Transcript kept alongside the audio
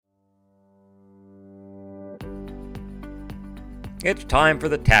It's time for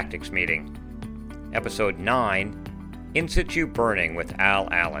the Tactics Meeting, Episode 9, In Situ Burning with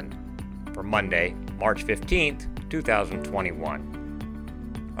Al Allen, for Monday, March 15th,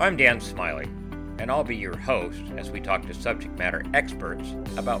 2021. I'm Dan Smiley, and I'll be your host as we talk to subject matter experts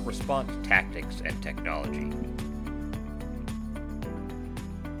about response tactics and technology.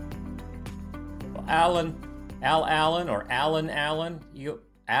 Well, Al Allen, or Alan Allen?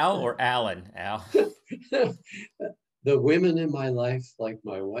 Al or Allen? Al? The women in my life, like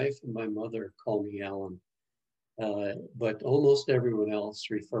my wife and my mother, call me Alan, but almost everyone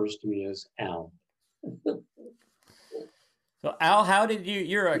else refers to me as Al. So Al, how did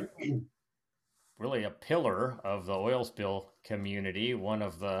you're really a pillar of the oil spill community, one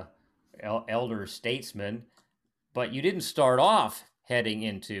of the elder statesmen, but you didn't start off heading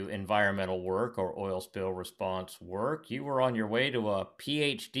into environmental work or oil spill response work. You were on your way to a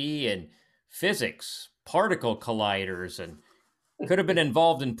PhD in physics, particle colliders, and could have been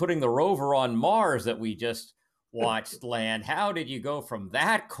involved in putting the rover on Mars that we just watched land. How did you go from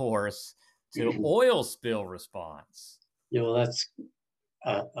that course to oil spill response? You know, that's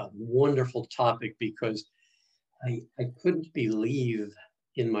a wonderful topic because I couldn't believe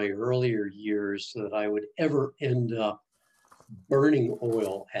in my earlier years that I would ever end up burning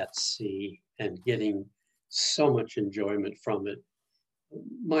oil at sea and getting so much enjoyment from it.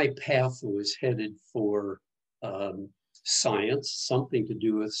 My path was headed for science, something to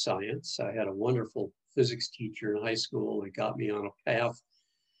do with science. I had a wonderful physics teacher in high school that got me on a path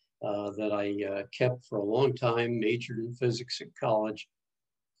that I kept for a long time, majored in physics at college,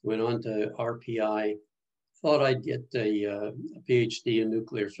 went on to RPI, thought I'd get a PhD in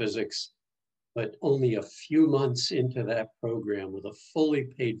nuclear physics, but only a few months into that program with a fully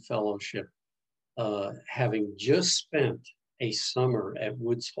paid fellowship, having just spent a summer at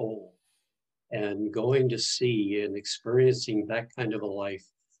Woods Hole and going to sea and experiencing that kind of a life,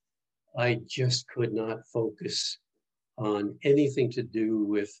 I just could not focus on anything to do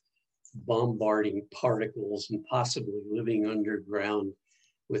with bombarding particles and possibly living underground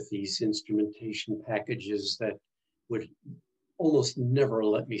with these instrumentation packages that would almost never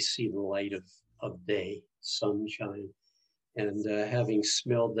let me see the light of day, sunshine. And having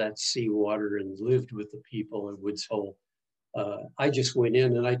smelled that seawater and lived with the people at Woods Hole, I just went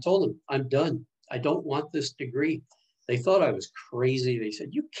in and I told them, I'm done. I don't want this degree. They thought I was crazy. They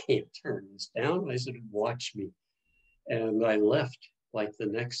said, you can't turn this down. I said, watch me. And I left like the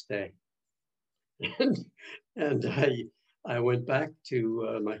next day. And I went back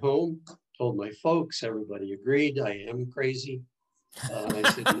to my home, told my folks, everybody agreed I am crazy. I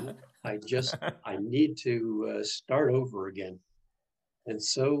said, no, I need to start over again. And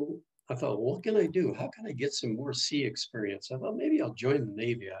so I thought, well, what can I do? How can I get some more sea experience? I thought maybe I'll join the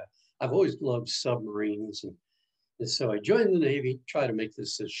Navy. I've always loved submarines. And so I joined the Navy, try to make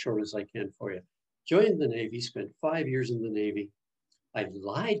this as short as I can for you. Joined the Navy, spent 5 years in the Navy. I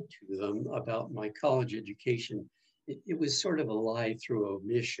lied to them about my college education. It was sort of a lie through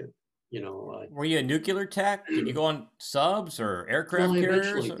omission. You know, were you a nuclear tech? Did you go on subs or aircraft well,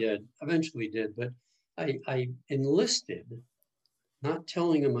 carriers? Eventually did. But I enlisted, not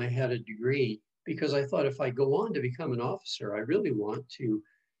telling them I had a degree, because I thought if I go on to become an officer, I really want to,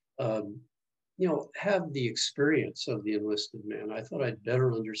 have the experience of the enlisted man. I thought I'd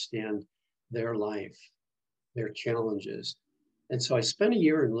better understand their life, their challenges. And so I spent a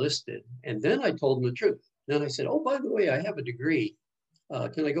year enlisted, and then I told them the truth. Then I said, oh, by the way, I have a degree.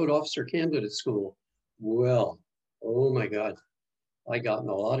 Can I go to officer candidate school? Well, oh my God, I got in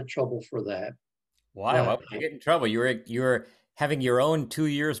a lot of trouble for that. Why? Why would you get in trouble? You were having your own 2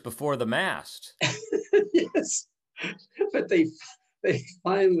 years before the mast. Yes, but they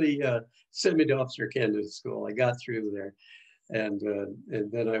finally sent me to officer candidate school. I got through there, and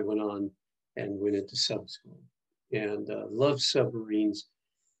then I went on and went into sub school. And love submarines.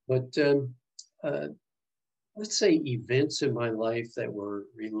 But let's say events in my life that were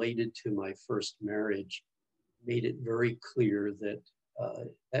related to my first marriage made it very clear that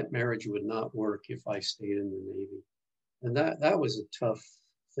that marriage would not work if I stayed in the Navy. And that was a tough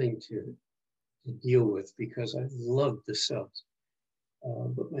thing to deal with because I loved the subs.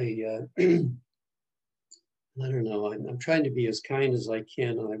 But my, I don't know, I'm trying to be as kind as I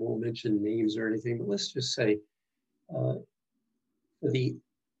can, and I won't mention names or anything, but let's just say, the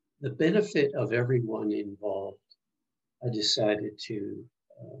benefit of everyone involved, I decided to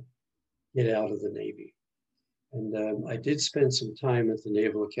get out of the Navy. And I did spend some time at the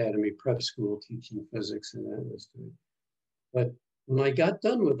Naval Academy Prep School teaching physics, and that was good. But when I got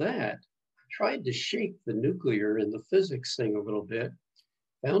done with that, I tried to shake the nuclear and the physics thing a little bit,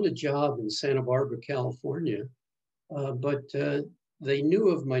 found a job in Santa Barbara, California, but they knew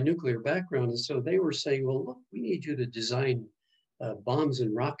of my nuclear background, and so they were saying, "Well, look, we need you to design bombs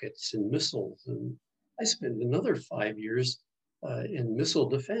and rockets and missiles." And I spent another 5 years in missile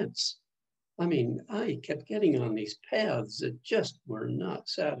defense. I mean, I kept getting on these paths that just were not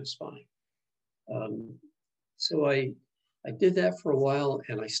satisfying. Um, so I did that for a while,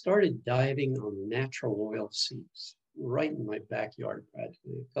 and I started diving on natural oil seeps right in my backyard,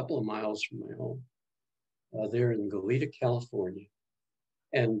 practically a couple of miles from my home, there in Goleta, California.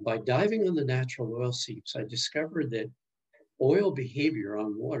 And by diving on the natural oil seeps, I discovered that oil behavior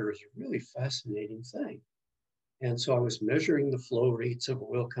on water is a really fascinating thing. And so I was measuring the flow rates of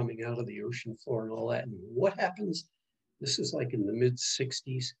oil coming out of the ocean floor and all that. And what happens? This is like in the mid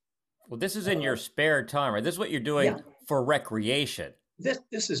 60s. Well, this is in your spare time, right? This is what you're doing Yeah, for recreation.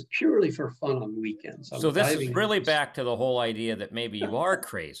 this is purely for fun on weekends. So I'm this is diving really into back to the whole idea that maybe you are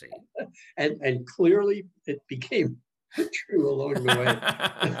crazy. and clearly it became true along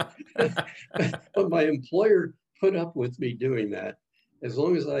the way. But my employer put up with me doing that as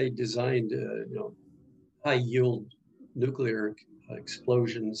long as I designed, high yield nuclear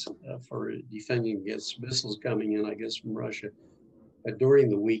explosions for defending against missiles coming in, I guess, from Russia. During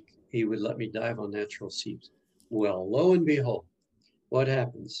the week, he would let me dive on natural seeps. Well, lo and behold, what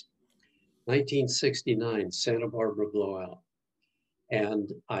happens? 1969, Santa Barbara blowout. And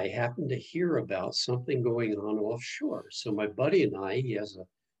I happened to hear about something going on offshore. So my buddy and I, he has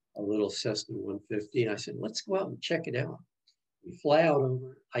a little Cessna 150. And I said, let's go out and check it out. We fly out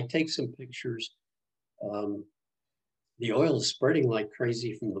over. I take some pictures. Um, the oil is spreading like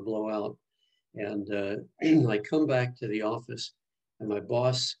crazy from the blowout. And I come back to the office and my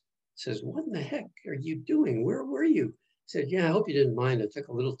boss says, what in the heck are you doing? Where were you? I said, yeah, I hope you didn't mind. I took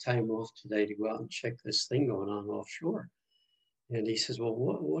a little time off today to go out and check this thing going on offshore. And he says, well,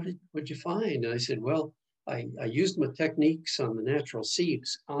 what'd you find? And I said, well, I used my techniques on the natural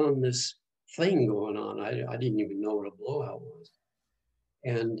seeps on this thing going on. I didn't even know what a blowout was.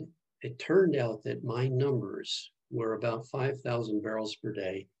 And it turned out that my numbers were about 5,000 barrels per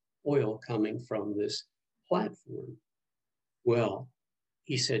day oil coming from this platform. Well,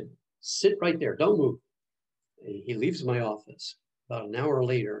 he said, sit right there, don't move. He leaves my office. About an hour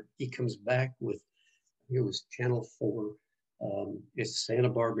later, he comes back with, it was Channel 4, it's Santa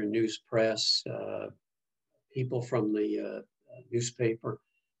Barbara News Press, people from the newspaper.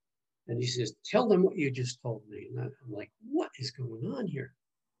 And he says, tell them what you just told me. And I'm like, what is going on here?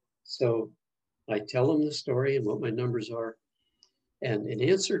 So I tell them the story and what my numbers are. And in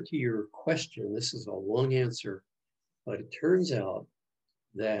answer to your question, this is a long answer, but it turns out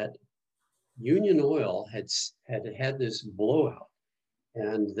that Union Oil had this blowout,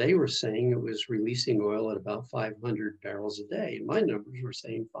 and they were saying it was releasing oil at about 500 barrels a day. And my numbers were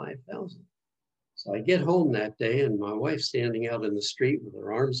saying 5,000. So I get home that day, and my wife's standing out in the street with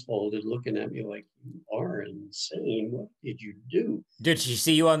her arms folded, looking at me like, you are insane. What did you do? Did she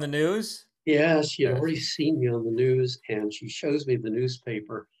see you on the news? Yeah, she had already seen me on the news, and she shows me the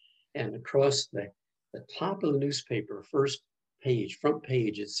newspaper. And across the top of the newspaper, first page, front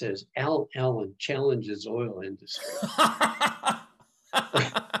page, it says, Al Allen challenges oil industry.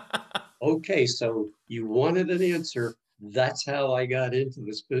 Okay, so you wanted an answer. That's how I got into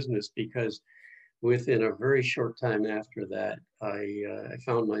this business, because within a very short time after that, I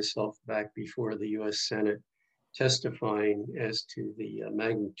found myself back before the US Senate testifying as to the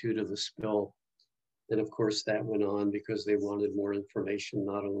magnitude of the spill. And of course, that went on because they wanted more information,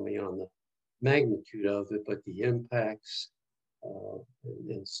 not only on the magnitude of it, but the impacts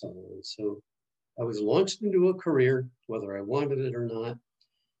and so on. So I was launched into a career, whether I wanted it or not.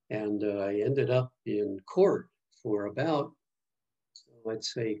 And I ended up in court for about, I'd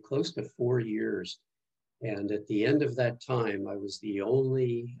say, close to 4 years. And at the end of that time, I was the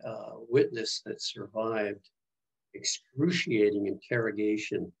only witness that survived excruciating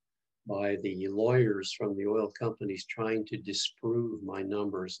interrogation by the lawyers from the oil companies trying to disprove my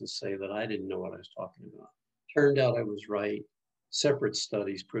numbers and say that I didn't know what I was talking about. Turned out I was right. Separate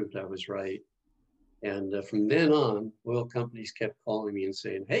studies proved I was right. And from then on, oil companies kept calling me and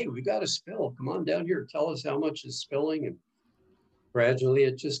saying, hey, we got a spill. Come on down here. Tell us how much is spilling. And gradually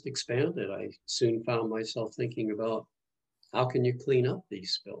it just expanded. I soon found myself thinking about how can you clean up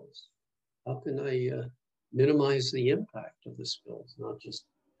these spills? How can I minimize the impact of the spills, not just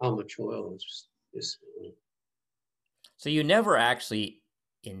how much oil is spilling. So you never actually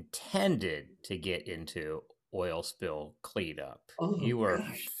intended to get into oil spill cleanup. Oh, You were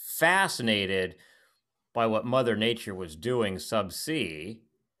gosh. fascinated by what Mother Nature was doing subsea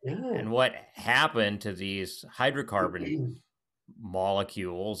Yeah. and what happened to these hydrocarbon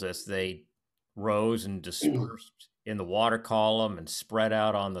molecules as they rose and dispersed in the water column and spread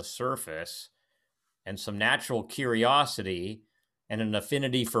out on the surface, and some natural curiosity and an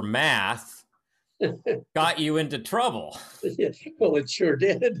affinity for math got you into trouble. Well, it sure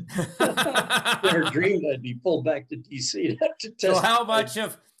did. Never dreamed I'd be pulled back to DC to test. So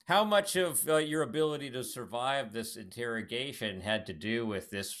how much of your ability to survive this interrogation had to do with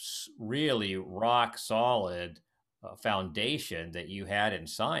this really rock solid foundation that you had in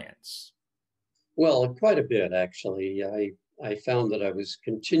science? Well, quite a bit, actually. I found that I was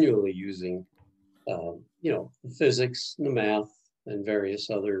continually using, the physics, the math, and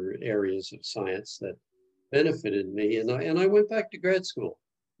various other areas of science that benefited me. And I went back to grad school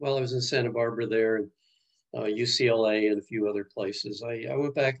while I was in Santa Barbara there, and UCLA and a few other places. I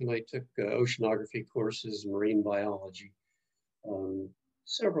went back and I took oceanography courses, marine biology,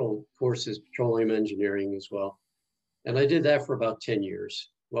 several courses, petroleum engineering as well. And I did that for about 10 years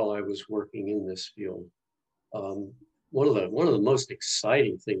while I was working in this field. One of the most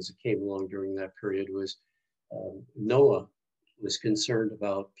exciting things that came along during that period was NOAA was concerned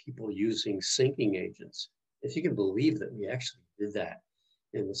about people using sinking agents. If you can believe that we actually did that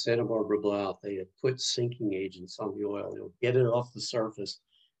in the Santa Barbara blowout, they had put sinking agents on the oil. They'll get it off the surface.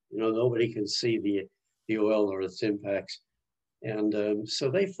 Nobody can see the oil or its impacts. And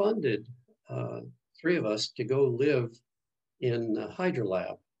so they funded three of us to go live in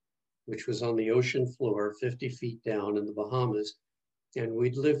Hydrolab, which was on the ocean floor, 50 feet down in the Bahamas. And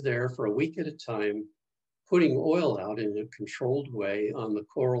we'd live there for a week at a time, putting oil out in a controlled way on the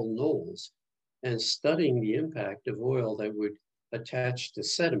coral knolls and studying the impact of oil that would attach to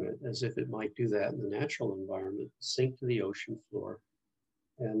sediment as if it might do that in the natural environment, sink to the ocean floor.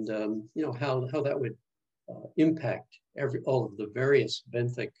 And how that would impact all of the various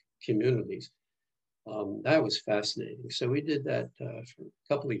benthic communities. That was fascinating. So we did that for a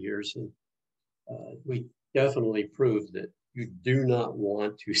couple of years, and we definitely proved that you do not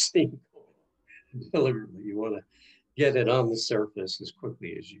want to sink deliberately. You want to get it on the surface as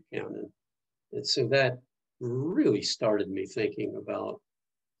quickly as you can. And so that really started me thinking about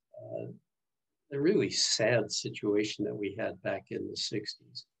the really sad situation that we had back in the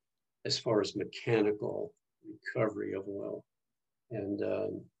 60s as far as mechanical recovery of oil. And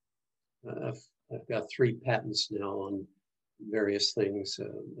I've got 3 patents now on various things,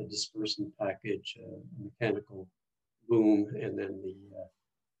 a dispersant package, a mechanical boom, and then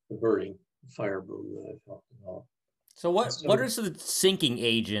the burning fire boom that I've helped develop. So what is the sinking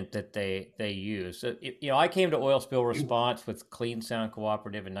agent that they use? I came to oil spill response with Clean Sound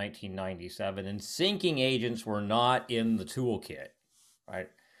Cooperative in 1997, and sinking agents were not in the toolkit, right?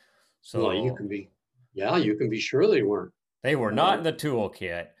 So well, you can be sure they weren't. They were not in the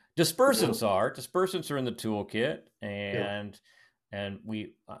toolkit. Dispersants are. Dispersants are in the toolkit, and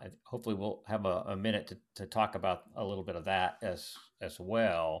we hopefully we'll have a minute to talk about a little bit of that as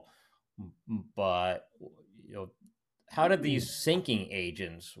well. But how did these sinking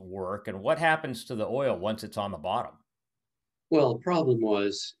agents work, and what happens to the oil once it's on the bottom? Well, the problem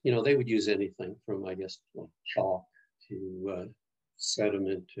was, they would use anything from, I guess, like chalk to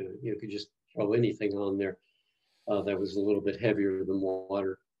sediment to, you could just throw anything on there that was a little bit heavier than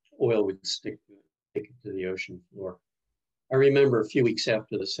water. Oil would stick to the ocean floor. I remember a few weeks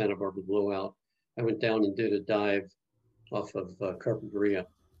after the Santa Barbara blowout, I went down and did a dive off of Carpinteria,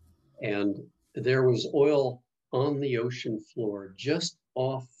 and there was oil on the ocean floor just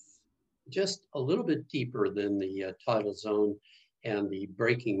a little bit deeper than the tidal zone and the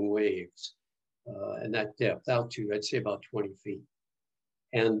breaking waves, and that depth out to, I'd say, about 20 feet.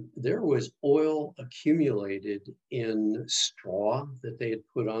 And there was oil accumulated in straw that they had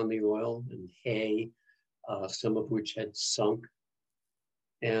put on the oil, and hay, some of which had sunk.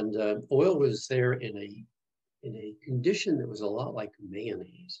 And oil was there in a condition that was a lot like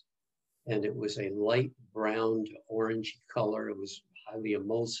mayonnaise. And it was a light brown to orange color. It was highly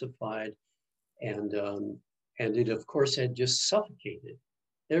emulsified. And it, of course, had just suffocated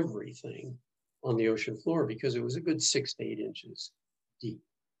everything on the ocean floor because it was a good 6 to 8 inches deep.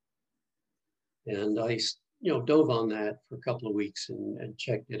 And I, dove on that for a couple of weeks and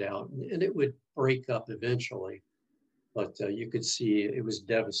checked it out. And it would break up eventually. But you could see it was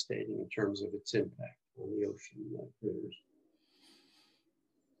devastating in terms of its impact on the ocean critters.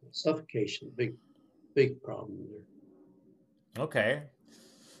 Suffocation, big problem there. Okay.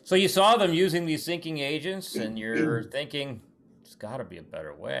 So you saw them using these sinking agents, and you're thinking, there's got to be a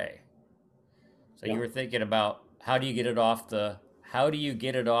better way. So you were thinking about how do you get it off the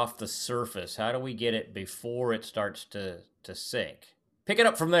surface? How do we get it before it starts to sink? Pick it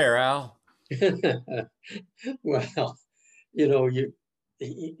up from there, Al. Well,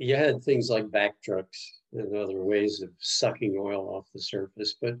 you had things like back trucks and other ways of sucking oil off the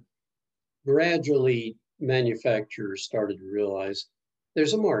surface, but gradually manufacturers started to realize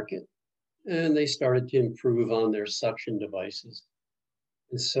there's a market and they started to improve on their suction devices.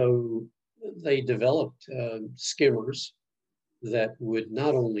 And so they developed skimmers that would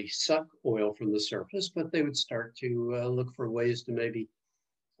not only suck oil from the surface, but they would start to look for ways to maybe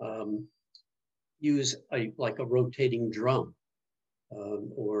um, use like a rotating drum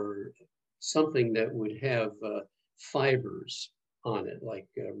or something that would have fibers on it, like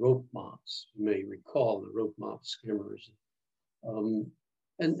rope mops. You may recall the rope mop skimmers. Um,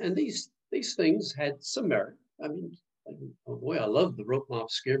 and these things had some merit. I mean, oh boy, I love the rope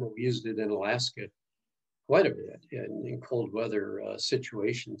mop skimmer. We used it in Alaska quite a bit in cold weather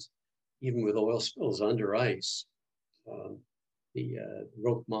situations, even with oil spills under ice. Um, the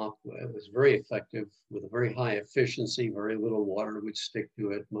rope mop was very effective with a very high efficiency. Very little water would stick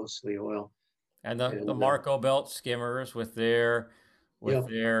to it, mostly oil. And the And Marco belt skimmers with yeah,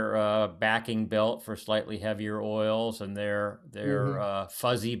 their backing belt for slightly heavier oils and their hmm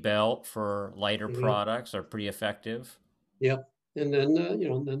fuzzy belt for lighter yeah, products are pretty effective. yeah. And then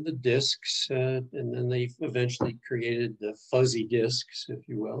then the discs, and then they eventually created the fuzzy discs, if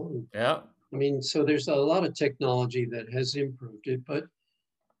you will. And, Yeah. I mean, so there's a lot of technology that has improved it, but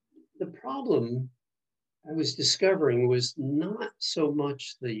the problem I was discovering was not so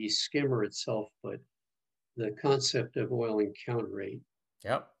much the skimmer itself, but the concept of oil encounter rate.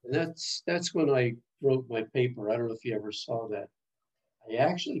 Yep. And that's when I wrote my paper. I don't know if you ever saw that. I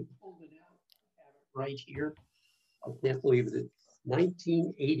actually pulled it out. I have it right here. I can't believe it.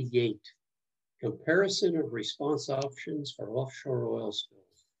 1988, comparison of response options for offshore oil spills.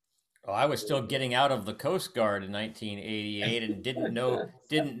 Oh, I was still getting out of the Coast Guard in 1988 and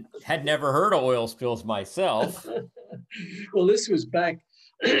didn't had never heard of oil spills myself. Well, this was back,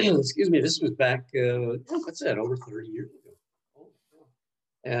 excuse me, this was back, what's that, over 30 years ago. Oh,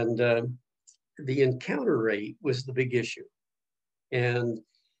 and the encounter rate was the big issue. And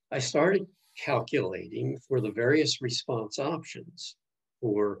I started calculating for the various response options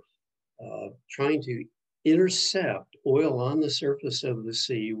for trying to intercept oil on the surface of the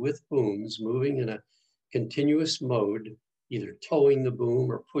sea with booms moving in a continuous mode, either towing the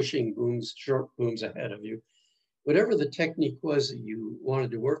boom or pushing booms, short booms ahead of you. Whatever the technique was that you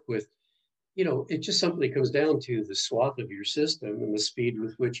wanted to work with, it just simply comes down to the swath of your system and the speed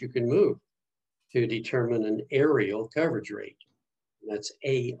with which you can move to determine an areal coverage rate. That's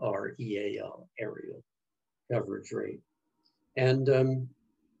AREAL, areal coverage rate. And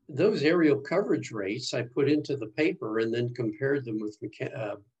those areal coverage rates I put into the paper and then compared them with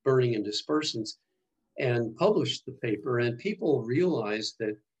burning and dispersants and published the paper. And people realized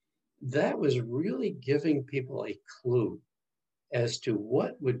that that was really giving people a clue as to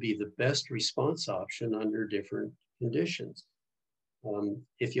what would be the best response option under different conditions.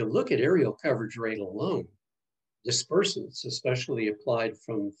 If you look at areal coverage rate alone, dispersants, especially applied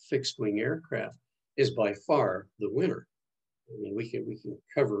from fixed wing aircraft, is by far the winner. I mean, we can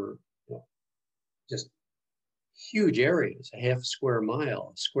cover just huge areas, a half square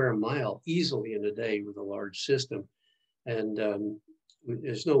mile easily in a day with a large system. And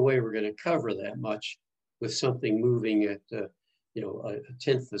there's no way we're going to cover that much with something moving at, a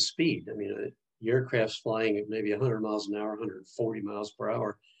tenth the speed. I mean, the aircraft's flying at maybe 100 miles an hour, 140 miles per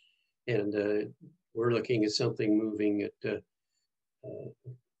hour. And we're looking at something moving at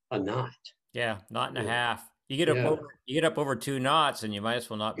a knot. Yeah, knot and a Yeah. half. Yeah. You get up over 2 knots and you might as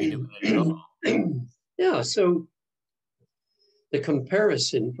well not be doing it at all. Yeah. So the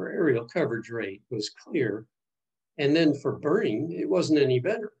comparison for aerial coverage rate was clear. And then for burning, it wasn't any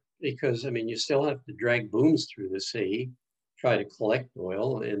better because, I mean, you still have to drag booms through the sea, try to collect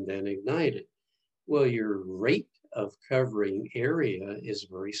oil, and then ignite it. Well, your rate of covering area is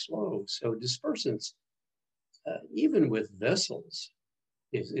very slow. So dispersants, even with vessels,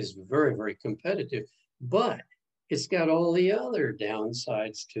 is very, very competitive. But it's got all the other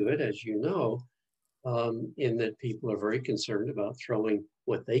downsides to it, as you know, in that people are very concerned about throwing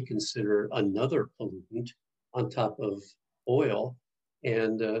what they consider another pollutant on top of oil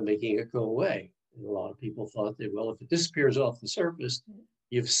and making it go away. And a lot of people thought that, well, if it disappears off the surface,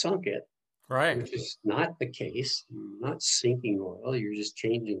 you've sunk it, Right. which is not the case. You're not sinking oil, you're just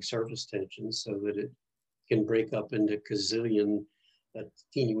changing surface tension so that it can break up into gazillion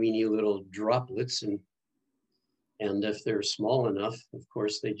teeny weeny little droplets. And if they're small enough, of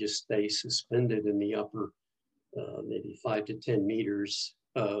course, they just stay suspended in the upper maybe 5 to 10 meters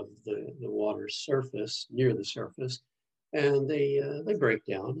of the water's surface, near the surface, and they break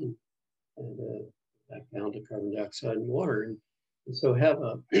down and back down to carbon dioxide and water. And And so have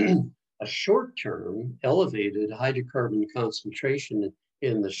a, a short-term elevated hydrocarbon concentration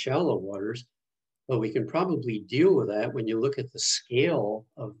in the shallow waters, but we can probably deal with that when you look at the scale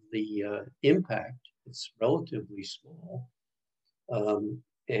of the impact. It's relatively small.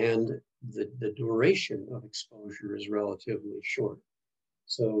 And the duration of exposure is relatively short.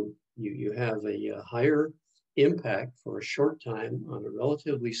 So you have a higher impact for a short time on a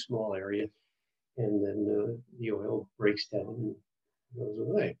relatively small area, and then the oil breaks down and goes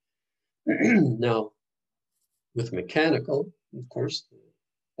away. Now, with mechanical, of course, the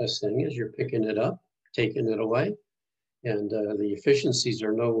best thing is you're picking it up, taking it away, and the efficiencies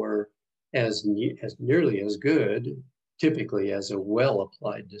are nowhere as nearly as good, typically, as a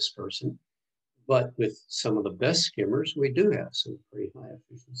well-applied dispersant. But with some of the best skimmers, we do have some pretty high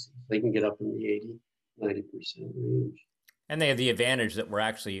efficiencies. They can get up in the 80, 90% range. And they have the advantage that we're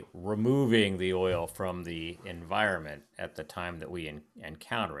actually removing the oil from the environment at the time that we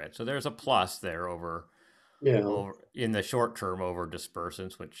encounter it. So there's a plus there Yeah, over in the short term over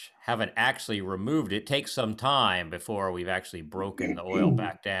dispersants, which haven't actually removed it. Takes some time before we've actually broken the oil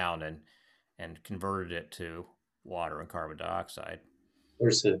back down and converted it to water and carbon dioxide.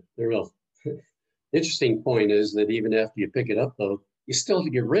 there's a the real interesting point is that even after you pick it up, though, you still have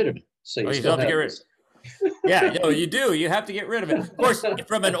to get rid of it. So Oh, you you still still have to get have rid. this. Yeah, no, you do. You have to get rid of it. Of course,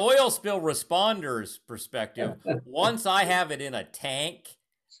 from an oil spill responder's perspective, once I have it in a tank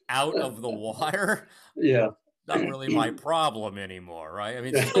out of the water, Yeah. not really my problem anymore, right? I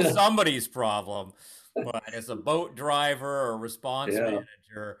mean, it's still somebody's problem, but as a boat driver or response Yeah.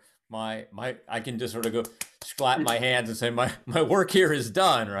 manager, I can just sort of go clap my hands and say my work here is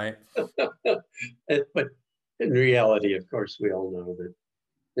done, right? But in reality, of course, we all know that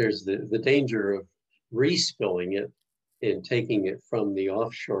there's the danger of respilling it and taking it from the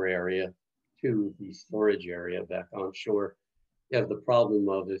offshore area to the storage area back onshore. You have the problem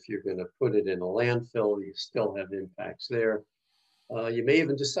of if you're going to put it in a landfill, you still have impacts there. You may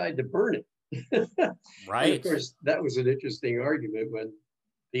even decide to burn it. And of Right. course, that was an interesting argument when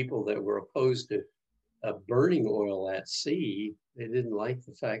people that were opposed to burning oil at sea, they didn't like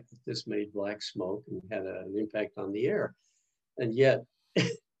the fact that this made black smoke and had an impact on the air. And yet,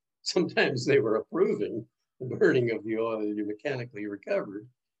 sometimes they were approving the burning of the oil that you mechanically recovered,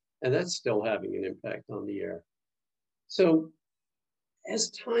 and that's still having an impact on the air. So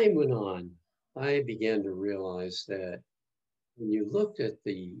as time went on, I began to realize that when you looked at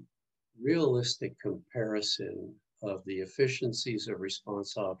the realistic comparison of the efficiencies of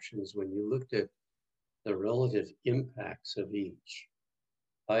response options, when you looked at the relative impacts of each,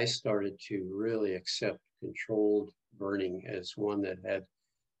 I started to really accept controlled burning as one that had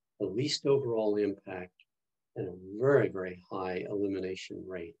the least overall impact and a very, very high elimination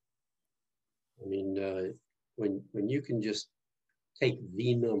rate. I mean, when you can just take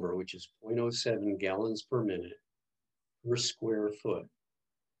the number, which is 0.07 gallons per minute per square foot,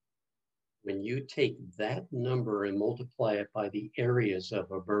 when you take that number and multiply it by the areas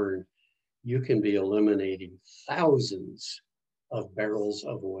of a burn, you can be eliminating thousands of barrels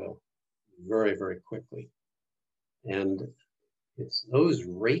of oil very, very quickly. And it's those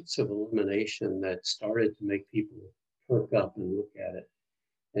rates of elimination that started to make people perk up and look at it.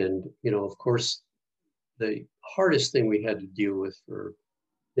 And, of course, the hardest thing we had to deal with for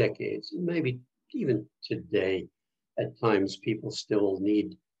decades, and maybe even today, at times people still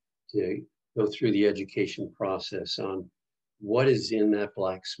need to go through the education process on what is in that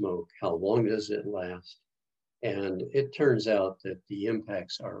black smoke, how long does it last? And it turns out that the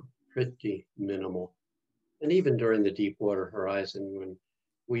impacts are pretty minimal. And even during the Deepwater Horizon, when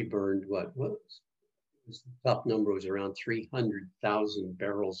we burned what was the top number was around 300,000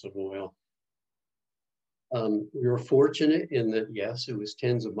 barrels of oil. We were fortunate in that, yes, it was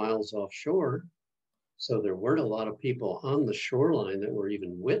tens of miles offshore. So there weren't a lot of people on the shoreline that were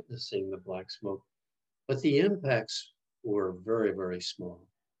even witnessing the black smoke, but the impacts were very, very small.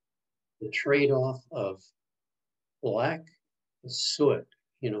 The trade-off of black soot,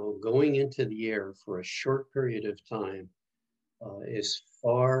 going into the air for a short period of time is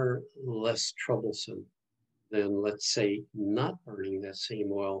far less troublesome than, let's say, not burning that same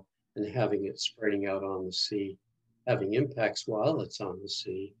oil and having it spreading out on the sea, having impacts while it's on the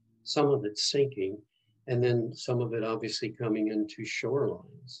sea, some of it sinking, and then some of it obviously coming into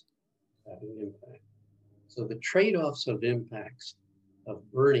shorelines, having impact. So the trade-offs of impacts of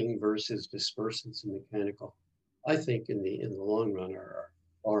burning versus dispersants and mechanical, I think in the long run are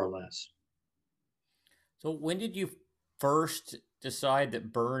far less. So when did you first decide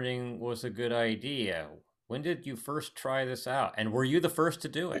that burning was a good idea? When did you first try this out? And were you the first to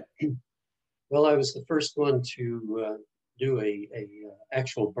do it? Well, I was the first one to do a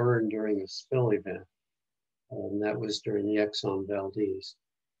actual burn during a spill event. And that was during the Exxon Valdez.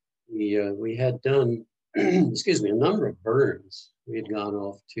 We had done, excuse me, a number of burns. We had gone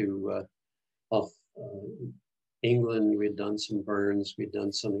off England. We had done some burns. We'd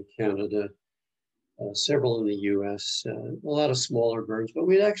done some in Canada, several in the U.S., a lot of smaller burns. But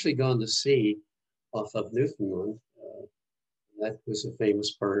we'd actually gone to sea off of Newfoundland. That was a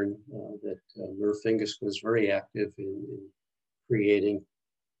famous burn that Merv Fingis was very active in creating.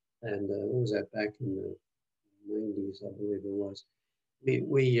 And what was that, back in the 90s, I believe it was. I'd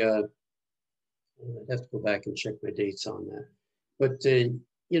have to go back and check my dates on that. But,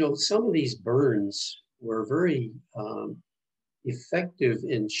 you know, some of these burns were very effective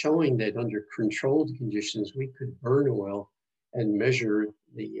in showing that under controlled conditions, we could burn oil and measure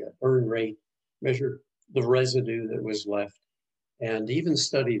the burn rate, measure the residue that was left, and even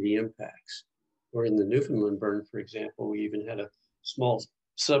study the impacts. Or in the Newfoundland burn, for example, we even had a small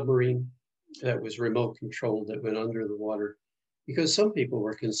submarine that was remote controlled that went under the water, because some people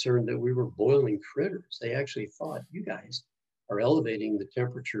were concerned that we were boiling critters. They actually thought, you guys are elevating the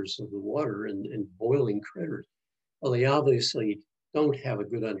temperatures of the water and boiling critters. Well, they obviously don't have a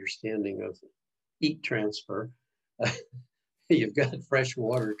good understanding of heat transfer. You've got fresh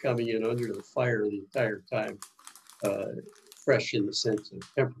water coming in under the fire the entire time, fresh in the sense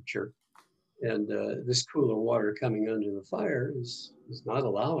of temperature. And this cooler water coming under the fire is not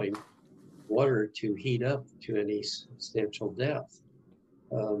allowing water to heat up to any substantial depth.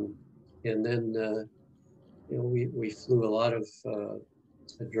 And then, you know, we flew a lot of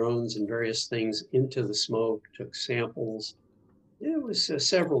drones and various things into the smoke, took samples. It was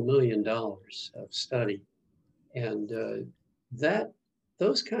several $1 million of study. And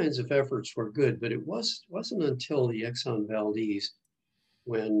those kinds of efforts were good, but it wasn't until the Exxon Valdez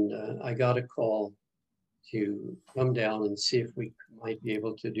when I got a call to come down and see if we might be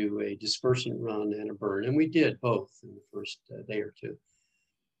able to do a dispersant run and a burn. And we did both in the first day or two.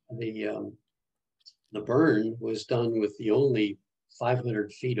 The burn was done with the only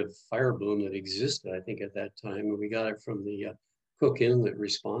 500 feet of fire boom that existed, I think, at that time. And we got it from the Cook Inlet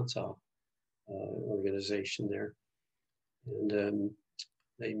Response organization there. And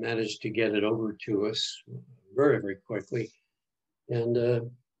they managed to get it over to us very, very quickly.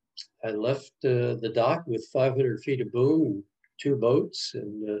 And I left the dock with 500 feet of boom and 2 boats.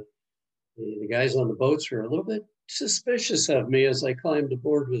 And the guys on the boats were a little bit suspicious of me as I climbed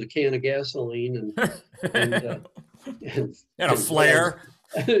aboard with a can of gasoline and a flare.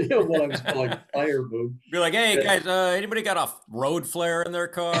 You know, what I was calling fire boom. Be like, hey guys, anybody got a road flare in their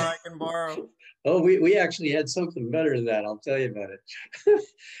car I can borrow? Oh, we actually had something better than that. I'll tell you about it.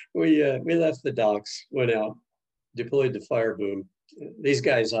 We left the docks, went out, deployed the fire boom. These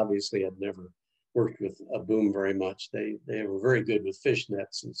guys obviously had never worked with a boom very much. They were very good with fish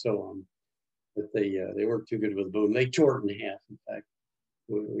nets and so on, but they weren't too good with a boom. They tore it in half. In fact,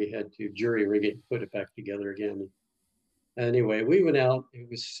 we had to jury rig it and put it back together again. Anyway, we went out. It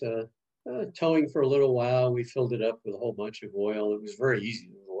was towing for a little while. We filled it up with a whole bunch of oil. It was very easy.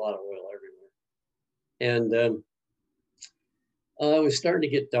 There was a lot of oil everywhere. And it was starting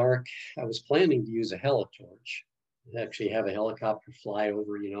to get dark. I was planning to use a helitorch, actually have a helicopter fly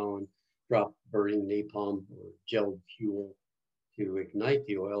over, you know, and drop burning napalm or gelled fuel to ignite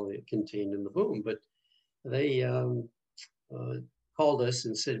the oil that contained in the boom. But they called us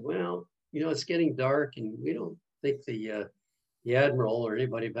and said, well, you know, it's getting dark and we don't think the admiral or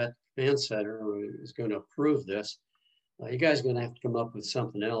anybody at the command center is going to approve this. You guys are going to have to come up with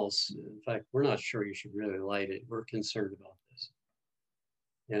something else. In fact, we're not sure you should really light it. We're concerned about this.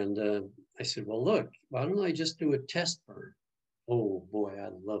 And I said, well, look, why don't I just do a test burn? Oh boy, I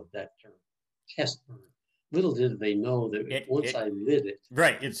love that term, test burn. Little did they know that once I lit it.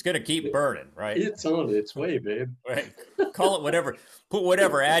 Right, it's going to keep burning, right? It's on its way, babe. Right. Call it whatever, put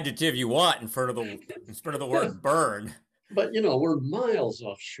whatever adjective you want in front of the word burn. But, you know, we're miles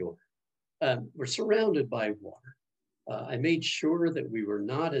offshore. We're surrounded by water. I made sure that we were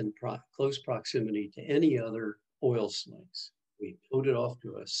not in close proximity to any other oil slicks. We towed it off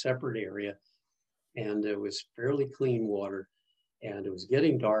to a separate area, and it was fairly clean water, and it was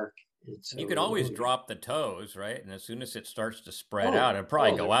getting dark. You could always drop the tows, right? And as soon as it starts to spread out, it'll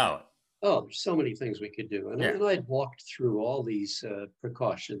probably go out. Oh, there's so many things we could do. And, and I'd walked through all these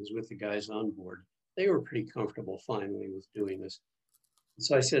precautions with the guys on board. They were pretty comfortable finally with doing this. And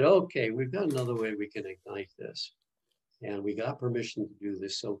so I said, okay, we've got another way we can ignite this. And we got permission to do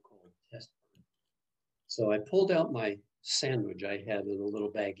this so-called test burn. So I pulled out my sandwich I had in a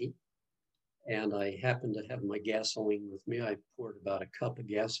little baggie, and I happened to have my gasoline with me. I poured about a cup of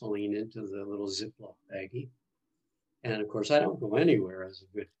gasoline into the little Ziploc baggie. And of course, I don't go anywhere as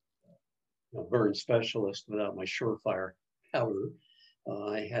a good burn specialist without my Surefire powder.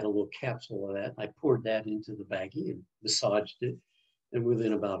 I had a little capsule of that. I poured that into the baggie and massaged it. And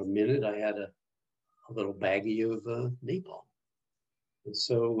within about a minute, I had a little baggie of napalm. And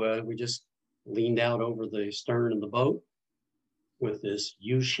so we just leaned out over the stern of the boat with this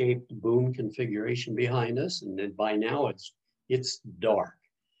U-shaped boom configuration behind us. And then by now it's dark.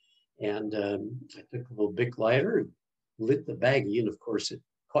 And I took a little Bic lighter and lit the baggie. And of course, it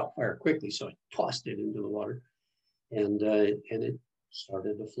caught fire quickly. So I tossed it into the water and it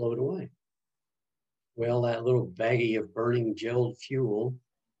started to float away. Well, that little baggie of burning gelled fuel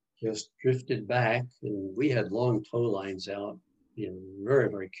just drifted back, and we had long tow lines out, very,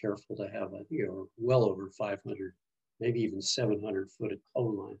 very careful to have, I think, well over 500, maybe even 700 foot of tow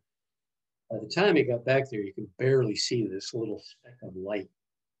line. By the time it got back there, you could barely see this little speck of light.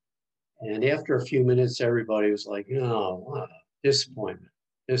 And after a few minutes, everybody was like, "Oh, wow, disappointment.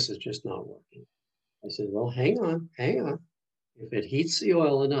 This is just not working." I said, "Well, hang on. If it heats the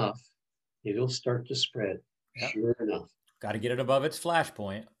oil enough, it'll start to spread." Yep. Sure enough. Got to get it above its flash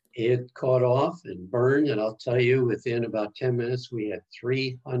point. It caught off and burned, and I'll tell you, within about 10 minutes, we had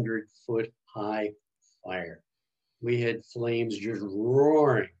 300-foot high fire. We had flames just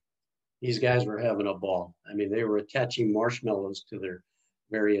roaring. These guys were having a ball. I mean, they were attaching marshmallows to their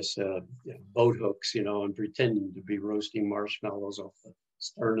various boat hooks, and pretending to be roasting marshmallows off the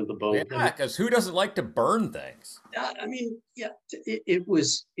stern of the boat. Yeah, because who doesn't like to burn things? I mean, yeah, it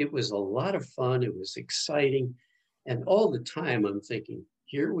was a lot of fun. It was exciting. And all the time I'm thinking,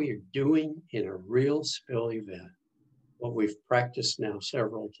 here we are doing in a real spill event what we've practiced now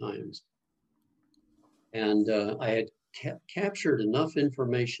several times. And I had captured enough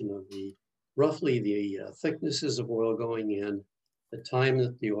information of roughly the thicknesses of oil going in, the time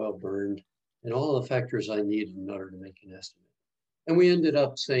that the oil burned, and all the factors I needed in order to make an estimate. And we ended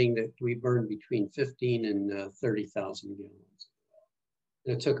up saying that we burned between 15 and 30,000 gallons.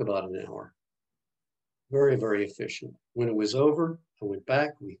 And it took about an hour. Very, very efficient. When it was over, I went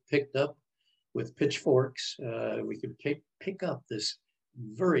back, we picked up with pitchforks. We could pick up this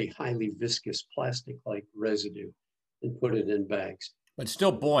very highly viscous plastic-like residue and put it in bags. But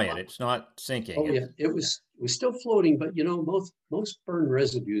still buoyant, it's not sinking. Oh yeah, it was still floating, but most burn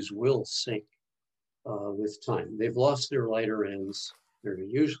residues will sink with time. They've lost their lighter ends. They're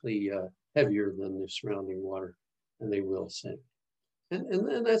usually heavier than the surrounding water, and they will sink. And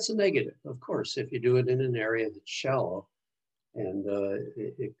then that's a negative, of course, if you do it in an area that's shallow, and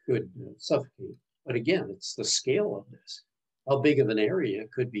it could suffocate. But again, it's the scale of this. How big of an area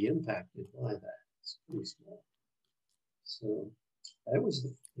could be impacted by that? It's pretty small. So that was, to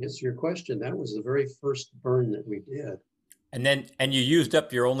answer your question, that was the very first burn that we did. And you used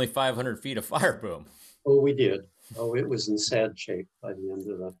up your only 500 feet of fire boom. Oh, we did. Oh, it was in sad shape by the end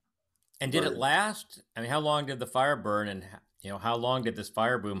of the And did it last? I mean, how long did the fire burn, and how long did this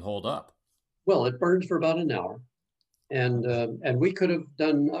fire boom hold up? Well, it burned for about an hour, and we could have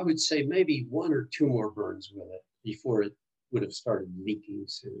done, I would say, maybe one or two more burns with it before it would have started leaking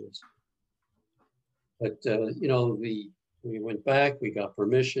seriously. But we went back, we got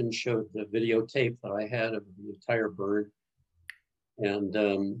permission, showed the videotape that I had of the entire burn,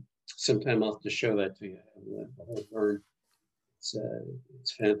 and sometime I'll have to show that to you, the whole burn.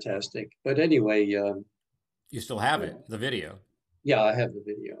 It's fantastic. But anyway, you still have it, the video? Yeah, I have the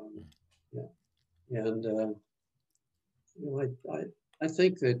video. Yeah, and I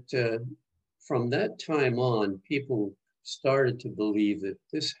think that from that time on, people started to believe that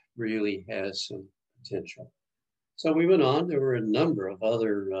this really has some potential. So we went on. There were a number of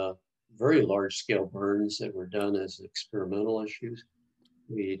other very large-scale burns that were done as experimental issues.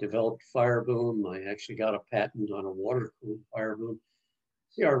 We developed fire boom. I actually got a patent on a water-cooled fire boom.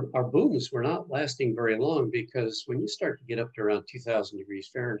 See, our booms were not lasting very long, because when you start to get up to around 2,000 degrees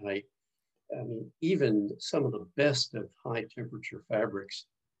Fahrenheit, I mean, even some of the best of high temperature fabrics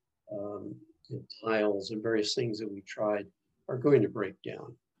and tiles and various things that we tried are going to break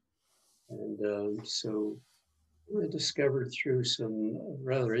down. And so I discovered through some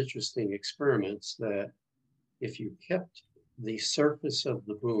rather interesting experiments that if you kept the surface of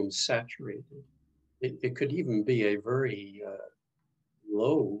the boom saturated, it could even be a very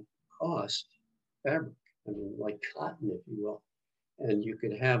low cost fabric, I mean, like cotton, if you will. And you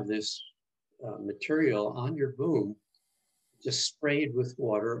could have this material on your boom just sprayed with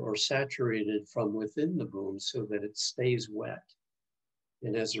water or saturated from within the boom so that it stays wet.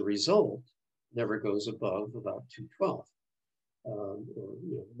 And as a result, never goes above about 212, or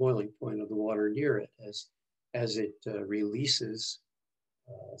boiling point of the water near it as it releases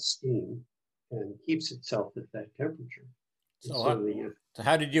steam and keeps itself at that temperature. And So, so the so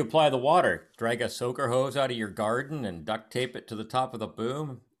how did you apply the water? Drag a soaker hose out of your garden and duct tape it to the top of the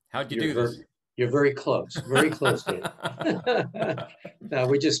boom? How'd you you're do very this? you're very close to it. Now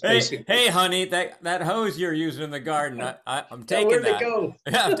we just Hey, basically, hey, honey, that hose you're using in the garden, I'm now taking where'd it that. go?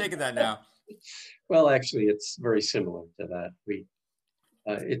 Yeah, I'm taking that now. Well, actually, it's very similar to that.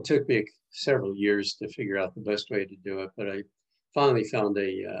 It took me several years to figure out the best way to do it, but I finally found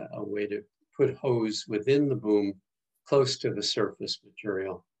a way to put hose within the boom close to the surface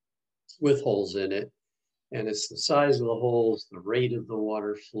material with holes in it. And it's the size of the holes, the rate of the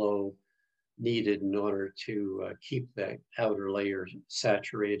water flow needed in order to keep that outer layer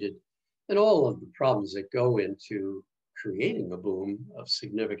saturated, and all of the problems that go into creating a boom of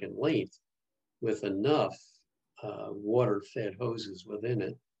significant length with enough water-fed hoses within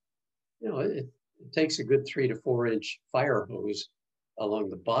it. It takes a good 3 to 4 inch fire hose along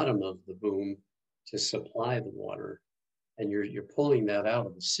the bottom of the boom to supply the water. And you're pulling that out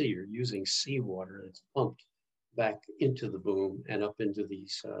of the sea. You're using seawater that's pumped back into the boom and up into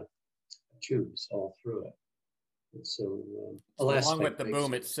these tubes all through it. And so So along elastic with the makes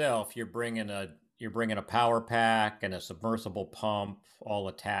boom itself, you're bringing a power pack and a submersible pump all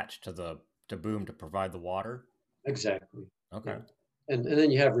attached to the to boom to provide the water. exactly, Okay. yeah. And then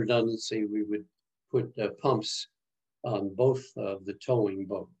you have redundancy. We would put pumps on both of the towing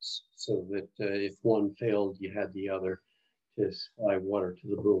boats so that if one failed, you had the other to supply water to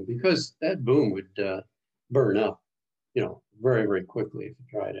the boom, because that boom would burn up, very, very quickly if it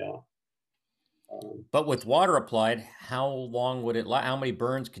dried out. But with water applied, how long would it last? How many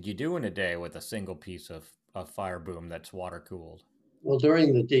burns could you do in a day with a single piece of fire boom that's water cooled? Well,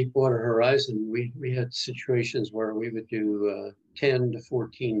 during the Deepwater Horizon, we had situations where we would do 10 to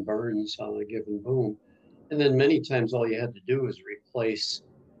 14 burns on a given boom. And then many times all you had to do was replace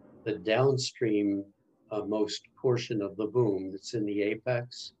the downstream most portion of the boom that's in the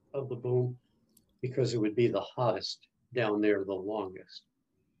apex of the boom, because it would be the hottest down there the longest.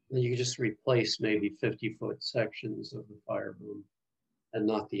 And you could just replace maybe 50-foot sections of the fire boom and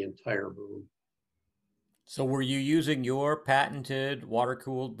not the entire boom. So were you using your patented water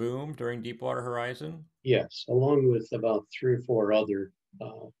cooled boom during Deepwater Horizon? Yes, along with about 3 or 4 other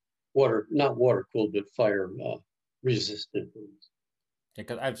not water cooled, but fire resistant booms.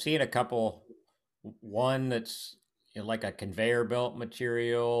 Because I've seen a couple, one that's like a conveyor belt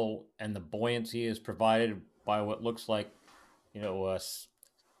material, and the buoyancy is provided by what looks like,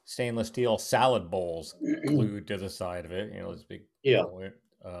 stainless steel salad bowls glued to the side of it. This big Yeah, buoyant.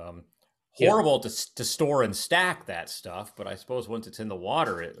 yeah. Horrible to store and stack that stuff, but I suppose once it's in the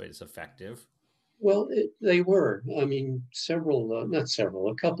water, it is effective. Well, they were. I mean, not several,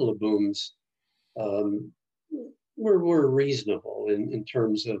 a couple of booms um, were reasonable in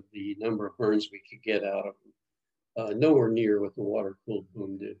terms of the number of burns we could get out of them. Nowhere near what the water cooled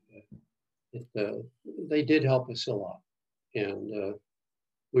boom did. It, they did help us a lot. And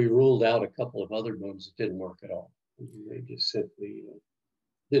we ruled out a couple of other booms that didn't work at all. I mean, they just simply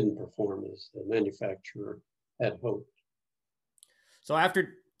didn't perform as the manufacturer had hoped. So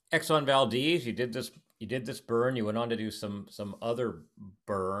after Exxon Valdez, you did this burn. You went on to do some other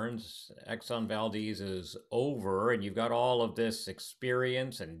burns. Exxon Valdez is over, and you've got all of this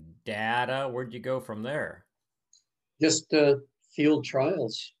experience and data. Where'd you go from there? Just field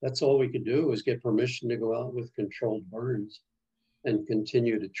trials. That's all we could do, was get permission to go out with controlled burns and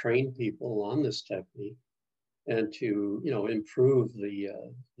continue to train people on this technique, and to improve the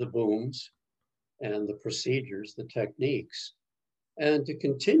booms and the procedures, the techniques, and to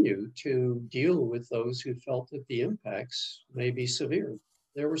continue to deal with those who felt that the impacts may be severe.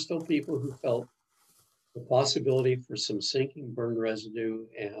 There were still people who felt the possibility for some sinking burn residue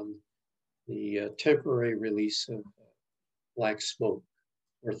and the temporary release of black smoke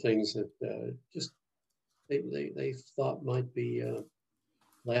were things that just they thought might be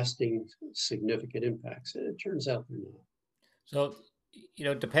lasting significant impacts. And it turns out they're not. So,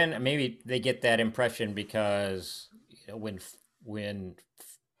 depend. Maybe they get that impression because when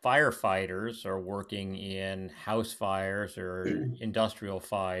firefighters are working in house fires or industrial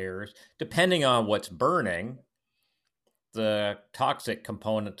fires, depending on what's burning, the toxic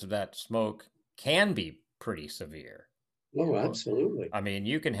components of that smoke can be pretty severe. Oh, absolutely. I mean,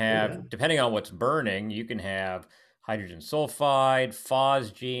 you can Oh, yeah. have, depending on what's burning, you can have hydrogen sulfide,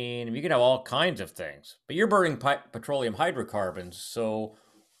 phosgene, you can have all kinds of things. But you're burning petroleum hydrocarbons, so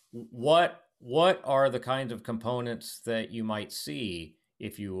what are the kinds of components that you might see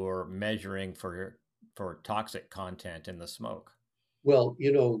if you were measuring for toxic content in the smoke? Well,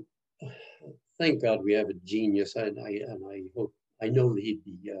 thank God we have a genius, and I hope I know that he'd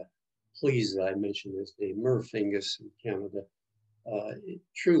be pleased that I mentioned his name, Merv Fingus in Canada. It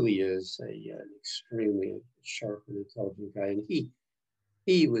truly is an extremely sharp and intelligent guy, and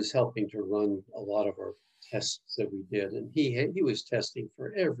he was helping to run a lot of our tests that we did, and he was testing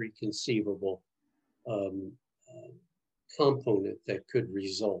for every conceivable um, component that could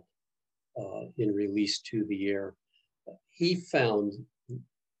result in release to the air. He found,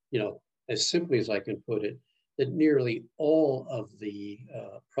 as simply as I can put it, that nearly all of the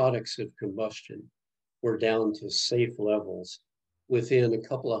products of combustion were down to safe levels within a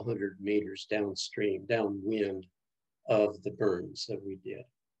couple of 100 meters downstream, downwind of the burns that we did.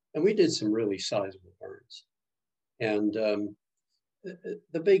 And we did some really sizable burns. And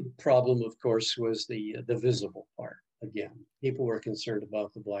the big problem, of course, was the visible part. Again, people were concerned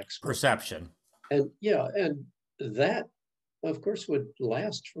about the black smoke. Perception. And and that, of course, would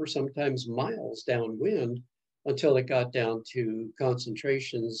last for sometimes miles downwind until it got down to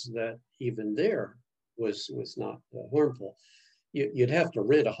concentrations that even there was not harmful. You'd have to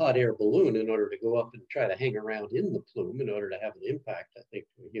rent a hot air balloon in order to go up and try to hang around in the plume in order to have an impact, I think,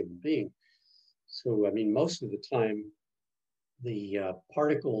 to a human being. So, I mean, most of the time, the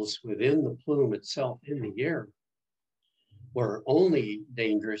particles within the plume itself in the air were only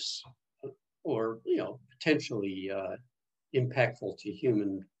dangerous or, potentially impactful to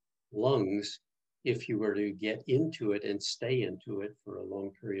human lungs if you were to get into it and stay into it for a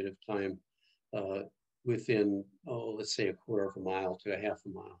long period of time within, let's say a quarter of a mile to a half a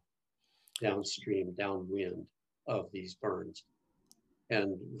mile downstream, downwind of these burns.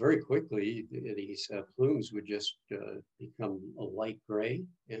 And very quickly, these plumes would just become a light gray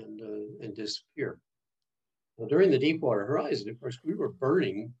and disappear. Well, during the Deepwater Horizon, of course, we were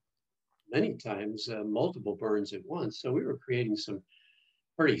burning many times, multiple burns at once. So we were creating some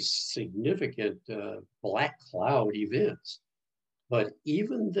pretty significant black cloud events. But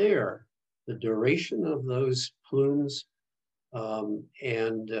even there, the duration of those plumes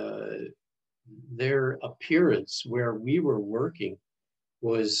and their appearance where we were working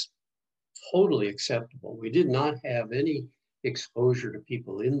was totally acceptable. We did not have any exposure to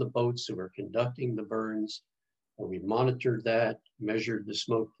people in the boats who were conducting the burns. We monitored that, measured the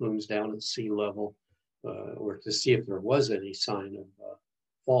smoke plumes down at sea level, or to see if there was any sign of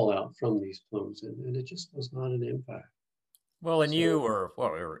fallout from these plumes, and it just was not an impact. Well, and you were, we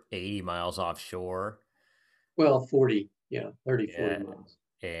were 80 miles offshore. Well, 40, 30, 40 miles.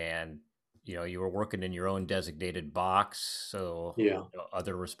 And, you were working in your own designated box, so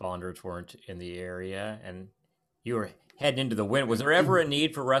other responders weren't in the area, and you were heading into the wind. Was there ever a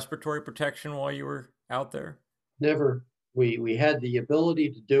need for respiratory protection while you were out there? Never. We had the ability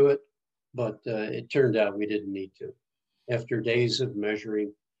to do it, but it turned out we didn't need to. After days of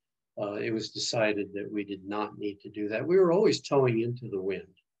measuring, it was decided that we did not need to do that. We were always towing into the wind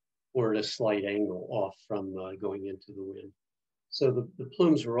or at a slight angle off from going into the wind. So the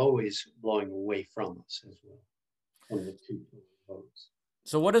plumes were always blowing away from us as well, from the two boats.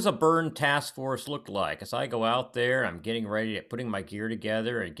 So what does a burn task force look like? As I go out there, I'm getting ready to putting my gear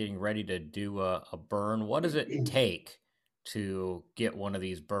together and getting ready to do a burn. What does it take to get one of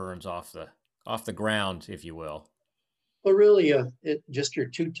these burns off the ground, if you will? Well, really, just your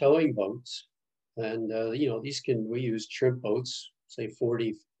two towing boats. And, we use shrimp boats, say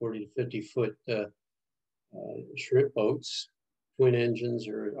 40 to 50 foot shrimp boats. Twin engines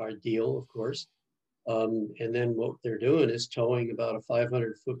are ideal, of course. And then what they're doing is towing about a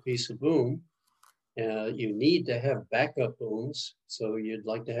 500-foot piece of boom. You need to have backup booms. So you'd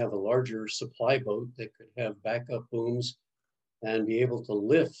like to have a larger supply boat that could have backup booms and be able to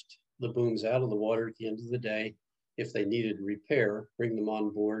lift the booms out of the water at the end of the day. If they needed repair, bring them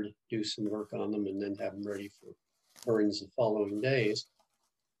on board, do some work on them, and then have them ready for burns the following days.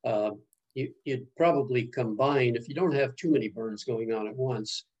 You'd probably combine, if you don't have too many burns going on at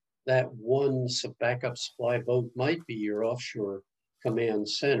once, that one backup supply boat might be your offshore command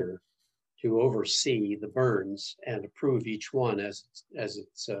center to oversee the burns and approve each one as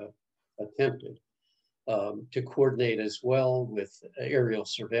it's attempted. To coordinate as well with aerial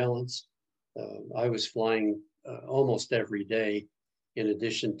surveillance. I was flying almost every day, in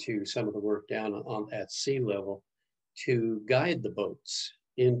addition to some of the work down at sea level, to guide the boats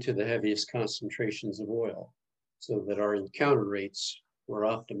into the heaviest concentrations of oil so that our encounter rates were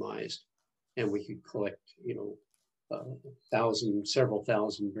optimized and we could collect, several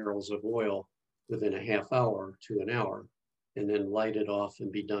thousand barrels of oil within a half hour to an hour, and then light it off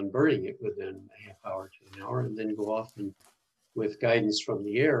and be done burning it within a half hour to an hour, and then go off, and with guidance from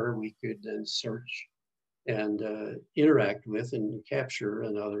the air, we could then search and interact with and capture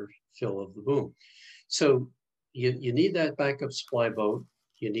another fill of the boom. So you need that backup supply boat.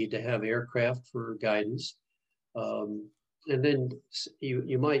 You need to have aircraft for guidance. And then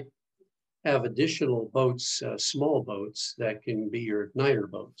you might have additional boats, small boats that can be your igniter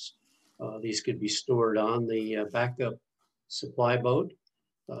boats. These could be stored on the backup supply boat.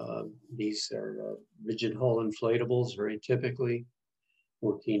 These are rigid hull inflatables, very typically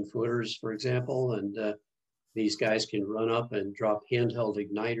 14 footers, for example. And these guys can run up and drop handheld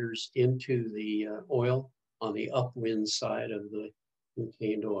igniters into the oil on the upwind side of the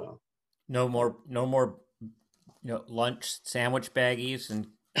contained oil. No more, lunch sandwich baggies and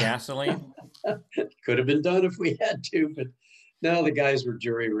gasoline. Could have been done if we had to, but now the guys were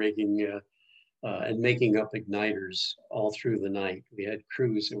jury rigging and making up igniters all through the night. We had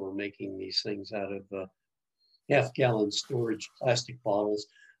crews that were making these things out of half-gallon storage plastic bottles,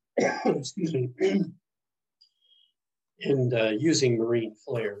 excuse me, and using marine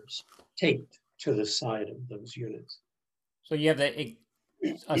flares taped to the side of those units. So you have a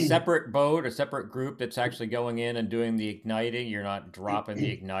separate boat, a separate group that's actually going in and doing the igniting. You're not dropping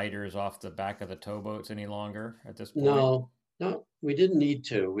the igniters off the back of the towboats any longer at this point. No, we didn't need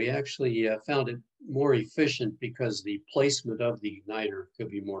to. We actually found it more efficient because the placement of the igniter could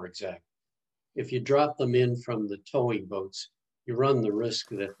be more exact. If you drop them in from the towing boats, you run the risk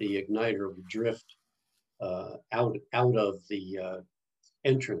that the igniter would drift out of the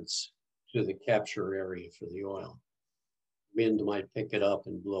entrance to the capture area for the oil. Wind might pick it up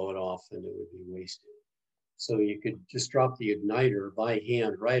and blow it off, and it would be wasted. So you could just drop the igniter by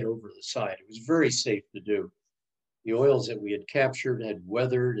hand right over the side. It was very safe to do. The oils that we had captured had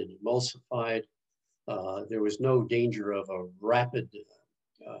weathered and emulsified. There was no danger of a rapid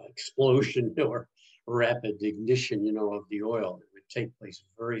explosion or rapid ignition, of the oil. It would take place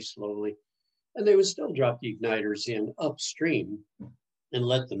very slowly. And they would still drop the igniters in upstream and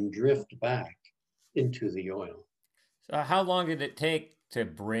let them drift back into the oil. So how long did it take to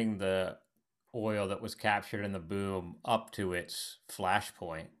bring the oil that was captured in the boom up to its flash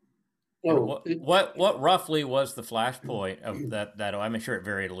point? What roughly was the flash point of that? I'm sure it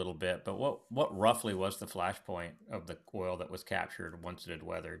varied a little bit, but what roughly was the flash point of the oil that was captured once it had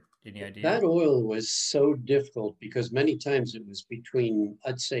weathered? Any idea? That oil was so difficult because many times it was between,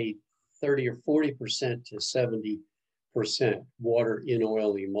 I'd say, 30 or 40% to 70% water in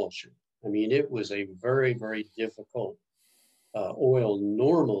oil emulsion. I mean, it was a very, very difficult oil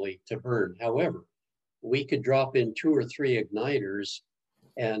normally to burn. However, we could drop in 2 or 3 igniters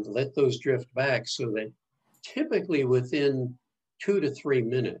and let those drift back so that typically within 2 to 3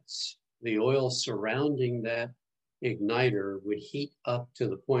 minutes, the oil surrounding that igniter would heat up to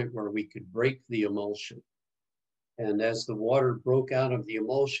the point where we could break the emulsion. And as the water broke out of the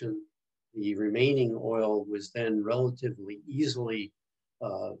emulsion, the remaining oil was then relatively easily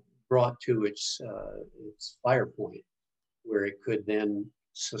brought to its fire point, where it could then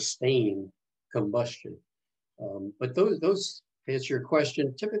sustain combustion. But those, to answer your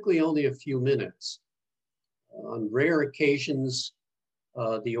question, typically only a few minutes. On rare occasions,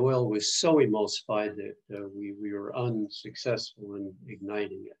 the oil was so emulsified that we were unsuccessful in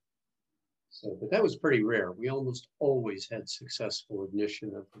igniting it. So, but that was pretty rare. We almost always had successful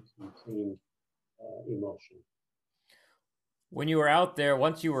ignition of the contained emulsion. When you were out there,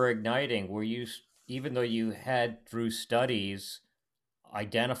 once you were igniting, were you, even though you had through studies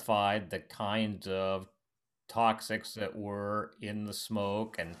identified the kinds of toxics that were in the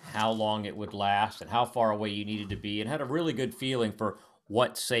smoke and how long it would last and how far away you needed to be and had a really good feeling for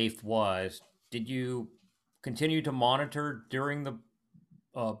what safe was, did you continue to monitor during the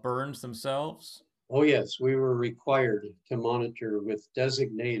burns themselves? Oh yes, we were required to monitor with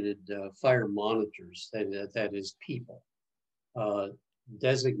designated fire monitors, that is people,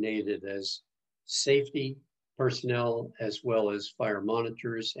 designated as safety personnel as well as fire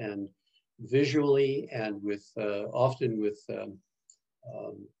monitors, and visually and with often with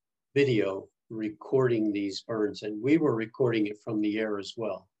video recording these burns. And we were recording it from the air as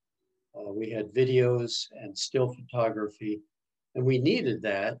well. We had videos and still photography, and we needed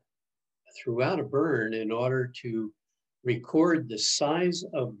that throughout a burn in order to record the size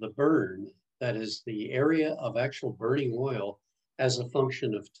of the burn, that is the area of actual burning oil, as a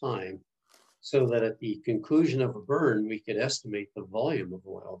function of time, so that at the conclusion of a burn, we could estimate the volume of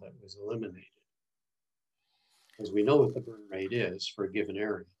oil that was eliminated, because we know what the burn rate is for a given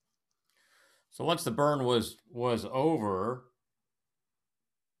area. So once the burn was over,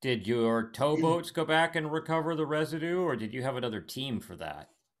 did your towboats go back and recover the residue, or did you have another team for that?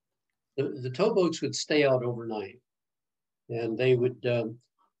 The towboats would stay out overnight, and they would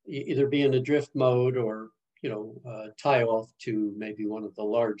either be in a drift mode or tie off to maybe one of the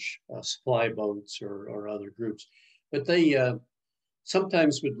large supply boats or other groups. But they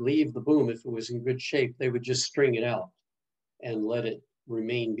sometimes would leave the boom if it was in good shape. They would just string it out and let it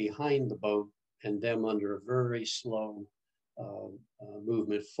remain behind the boat, and them under a very slow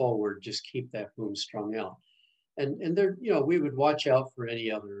movement forward, just keep that boom strung out. And there, we would watch out for any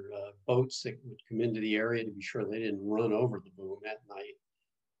other boats that would come into the area to be sure they didn't run over the boom at night.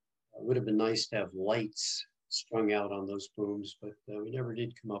 It would have been nice to have lights strung out on those booms, but we never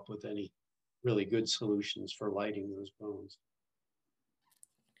did come up with any really good solutions for lighting those booms.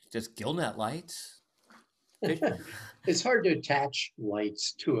 Just gill net lights. It's hard to attach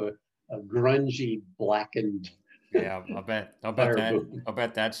lights to a grungy, blackened. Yeah, I'll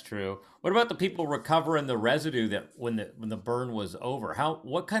bet that's true. What about the people recovering the residue that when the burn was over?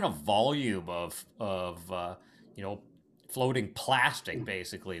 What kind of volume of floating plastic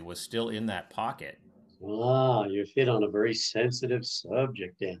basically was still in that pocket? You've hit on a very sensitive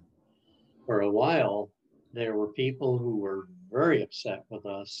subject, Dan. For a while, there were people who were very upset with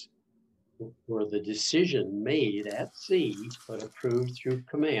us for the decision made at sea, but approved through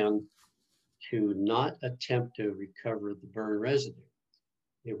command, to not attempt to recover the burn residue.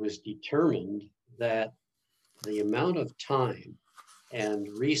 It was determined that the amount of time and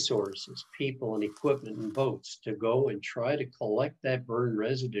resources, people and equipment and boats to go and try to collect that burn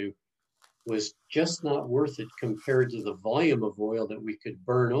residue was just not worth it compared to the volume of oil that we could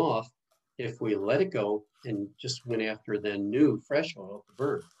burn off if we let it go and just went after then new fresh oil to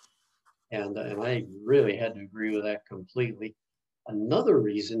burn. And I really had to agree with that completely. Another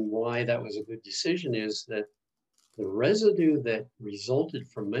reason why that was a good decision is that the residue that resulted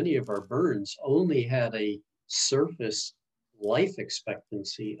from many of our burns only had a surface life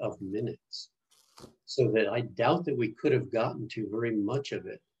expectancy of minutes. So that I doubt that we could have gotten to very much of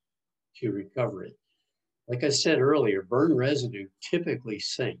it to recover it. Like I said earlier, burn residue typically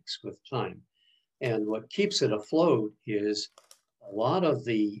sinks with time. And what keeps it afloat is a lot of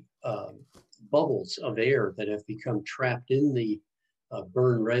the bubbles of air that have become trapped in the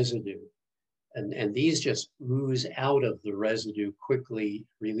burn residue. And these just ooze out of the residue quickly,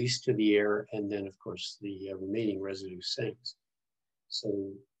 released to the air, and then, of course, the remaining residue sinks.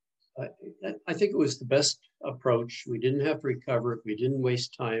 So I think it was the best approach. We didn't have to recover it. We didn't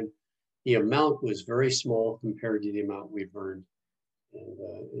waste time. The amount was very small compared to the amount we burned. And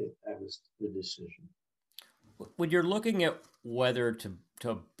that was the decision. When you're looking at whether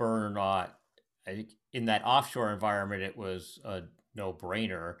to burn or not, I think in that offshore environment, it was a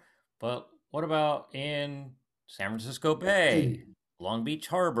no-brainer. But what about in San Francisco Bay, Long Beach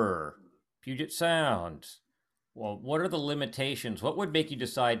Harbor, Puget Sound? Well, what are the limitations? What would make you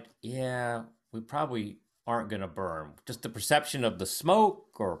decide, yeah, we probably aren't going to burn? Just the perception of the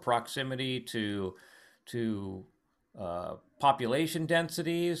smoke or proximity to population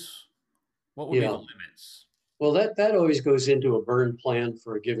densities? What would be the limits? Well, that always goes into a burn plan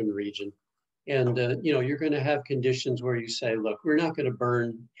for a given region. And, you're going to have conditions where you say, look, we're not going to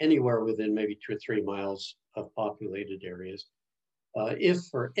burn anywhere within maybe 2 or 3 miles of populated areas. If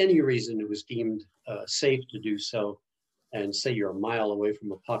for any reason it was deemed safe to do so, and say you're a mile away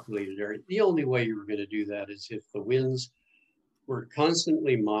from a populated area, the only way you were going to do that is if the winds were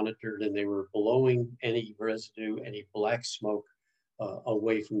constantly monitored and they were blowing any residue, any black smoke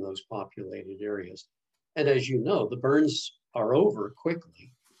away from those populated areas. And as you know, the burns are over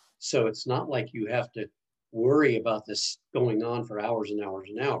quickly. So it's not like you have to worry about this going on for hours and hours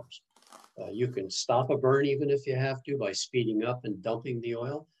and hours. You can stop a burn even if you have to by speeding up and dumping the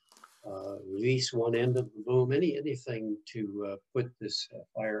oil, release one end of the boom, anything to put this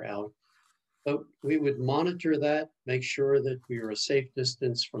fire out. But we would monitor that, make sure that we were a safe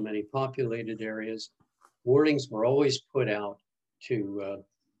distance from any populated areas. Warnings were always put out to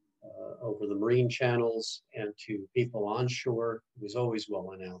over the marine channels and to people onshore. It was always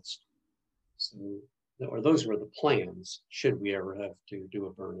well announced. So, or those were the plans, should we ever have to do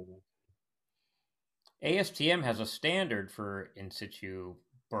a burn event. ASTM has a standard for in situ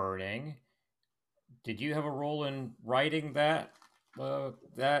burning. Did you have a role in writing that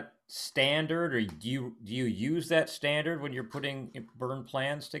standard, or do you use that standard when you're putting burn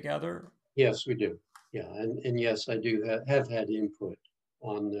plans together? Yes, we do. Yeah, and yes, I do have had input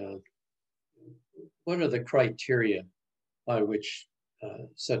on what are the criteria by which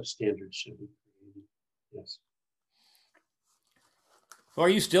such standards should be created. Yes. So are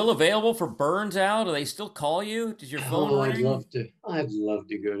you still available for burns out? Do they still call you? Does your phone ring? I'd love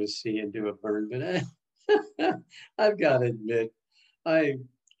to go to sea and do a burn, but I've got to admit,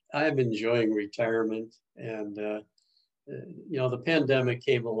 I'm enjoying retirement, and the pandemic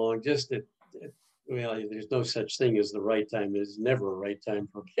came along just at well, there's no such thing as the right time. There's never a right time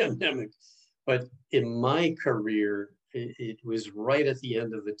for a pandemic. But in my career, it was right at the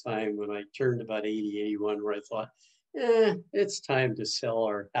end of the time when I turned about 80, 81, where I thought, it's time to sell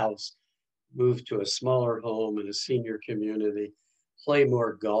our house, move to a smaller home in a senior community, play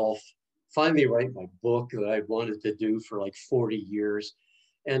more golf, finally write my book that I wanted to do for like 40 years,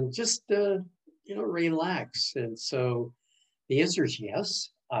 and just, relax. And so the answer is yes.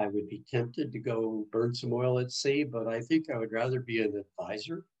 I would be tempted to go burn some oil at sea, but I think I would rather be an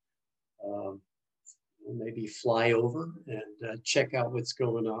advisor. Um, Maybe fly over and check out what's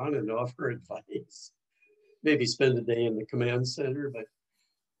going on and offer advice. Maybe spend a day in the command center, but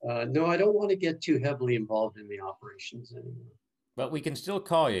no, I don't want to get too heavily involved in the operations anymore. But we can still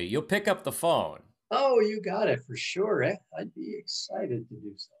call you. You'll pick up the phone. Oh, you got it for sure. I'd be excited to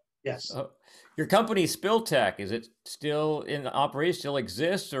do so. Yes. So, your company, Spill Tech, is it still in operation, still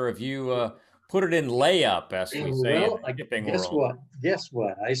exists, or have you put it in layup, as we say in Well, the shipping guess world? what? Guess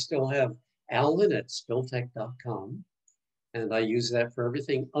what? I still have Alan at spilltech.com, and I use that for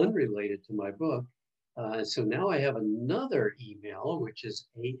everything unrelated to my book. So now I have another email, which is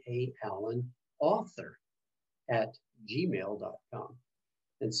aallenauthor at gmail.com.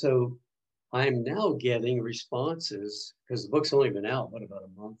 And so I'm now getting responses because the book's only been out, what, about a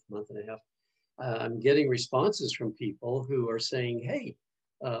month and a half. I'm getting responses from people who are saying, hey,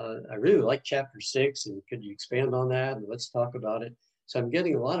 I really like chapter 6, and could you expand on that? And let's talk about it. So I'm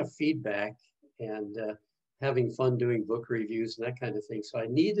getting a lot of feedback and having fun doing book reviews and that kind of thing. So I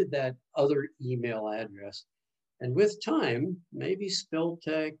needed that other email address. And with time, maybe Spill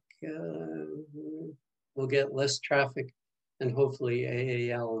Tech will get less traffic, and hopefully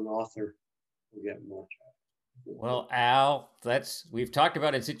A. Allen Author will get more traffic. Well, Al, we've talked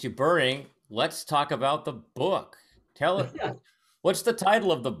about In Situ Burning. Let's talk about the book. Tell it. What's the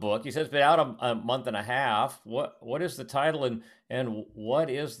title of the book? You said it's been out a month and a half. What is the title, and what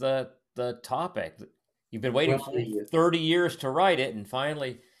is the topic? You've been waiting Well, 30 years to write it, and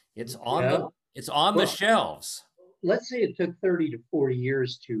finally it's on yeah, the well, shelves. let's say it took 30 to 40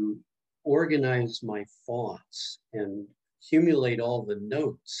 years to organize my thoughts and accumulate all the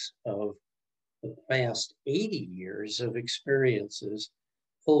notes of the past 80 years of experiences,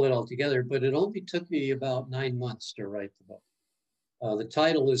 pull it all together. But it only took me about 9 months to write the book. The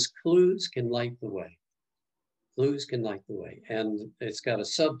title is Clues Can Light the Way. Clues Can Light the Way. And it's got a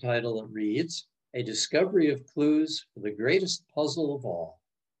subtitle that reads, A Discovery of Clues for the Greatest Puzzle of All,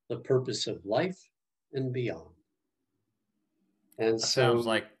 the Purpose of Life and Beyond. And That so, sounds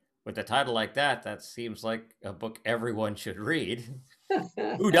like, with a title like that, that seems like a book everyone should read.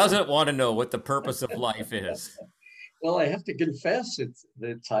 Who doesn't want to know what the purpose of life is? well, I have to confess,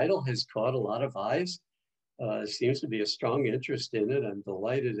 the title has caught a lot of eyes. Seems to be a strong interest in it. I'm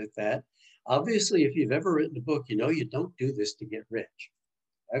delighted at that. Obviously, if you've ever written a book, you know you don't do this to get rich.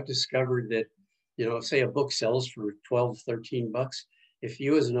 I've discovered that, say a book sells for 12, 13 bucks. If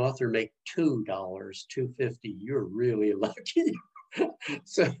you as an author make $2, $2.50, you're really lucky.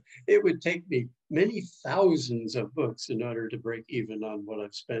 So it would take me many thousands of books in order to break even on what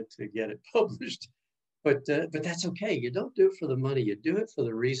I've spent to get it published. But that's okay. You don't do it for the money. You do it for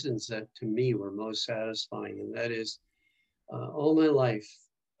the reasons that to me were most satisfying. And that is, all my life,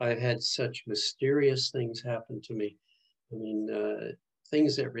 I've had such mysterious things happen to me. I mean,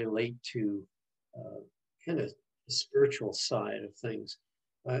 things that relate to kind of the spiritual side of things.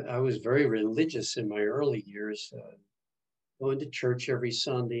 I was very religious in my early years, going to church every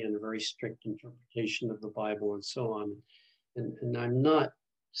Sunday and a very strict interpretation of the Bible and so on. And I'm not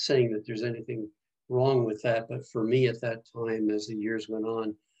saying that there's anything wrong with that, but for me at that time, as the years went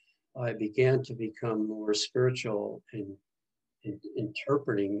on, I began to become more spiritual in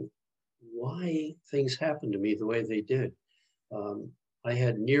interpreting why things happened to me the way they did. I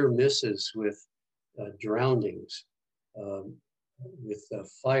had near misses with drownings, with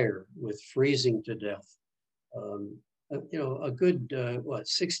fire, with freezing to death. A good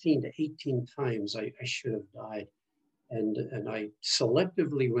 16 to 18 times I should have died. And I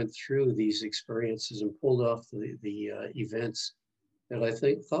selectively went through these experiences and pulled off the events that I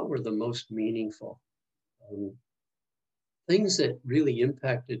thought were the most meaningful. Things that really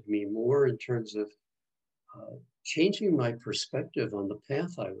impacted me more in terms of changing my perspective on the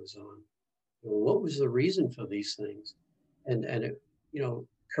path I was on. What was the reason for these things? And it,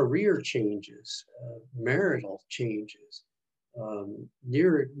 career changes, marital changes,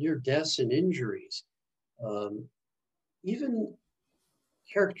 near deaths and injuries, even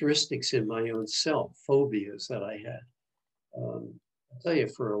characteristics in my own self, phobias that I had. I'll tell you,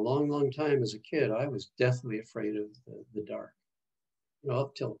 for a long, long time as a kid, I was deathly afraid of the dark,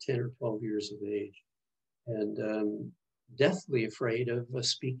 up till 10 or 12 years of age, and deathly afraid of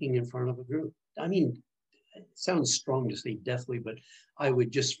speaking in front of a group. I mean, it sounds strong to say deathly, but I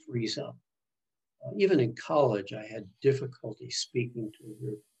would just freeze up. Even in college, I had difficulty speaking to a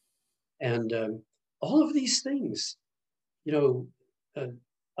group. And all of these things, you know,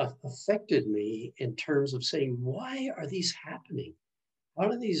 affected me in terms of saying, why are these happening? How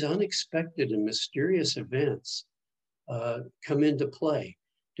do these unexpected and mysterious events come into play?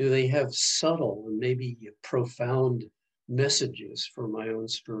 Do they have subtle and maybe profound messages for my own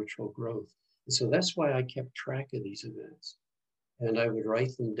spiritual growth? And so that's why I kept track of these events. And I would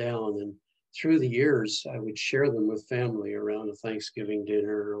write them down. And through the years, I would share them with family around a Thanksgiving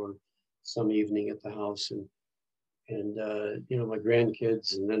dinner or some evening at the house. And you know, my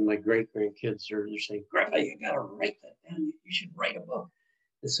grandkids and then my great grandkids are saying, Grandpa, you got to write that down. You should write a book.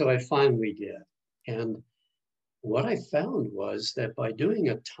 And so I finally did. And what I found was that by doing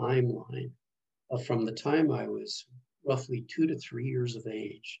a timeline from the time I was roughly 2 to 3 years of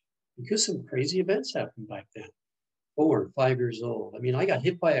age, because some crazy events happened back then, 4 and 5 years old. I mean, I got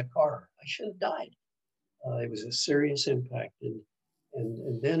hit by a car. I should have died. It was a serious impact.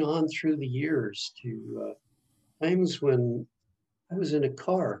 And then on through the years to times when I was in a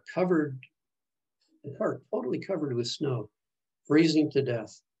car totally covered with snow, freezing to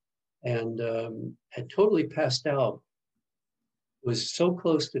death, and had totally passed out, was so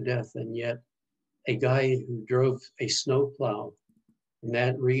close to death, and yet a guy who drove a snowplow in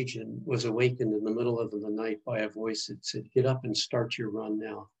that region was awakened in the middle of the night by a voice that said, get up and start your run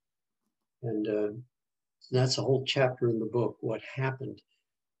now. And that's a whole chapter in the book, what happened.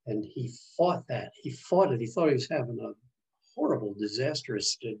 And he fought that. He fought it. He thought he was having a horrible,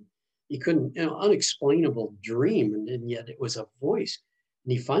 disastrous, he couldn't, unexplainable dream. And yet it was a voice.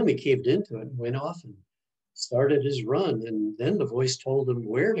 And he finally caved into it and went off and started his run. And then the voice told him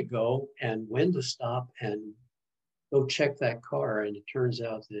where to go and when to stop and go check that car. And it turns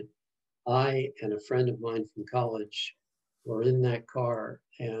out that I and a friend of mine from college were in that car,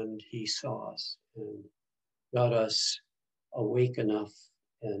 and he saw us and got us awake enough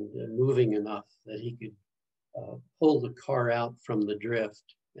and moving enough that he could pull the car out from the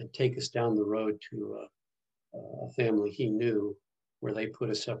drift and take us down the road to a family he knew, where they put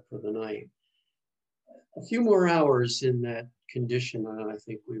us up for the night. A few more hours in that condition, and I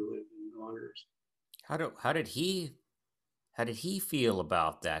think we would have been goners. How did he feel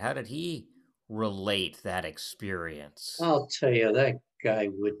about that? How did he relate that experience? I'll tell you, that guy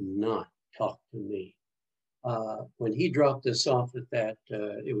would not talk to me. When he dropped us off at that,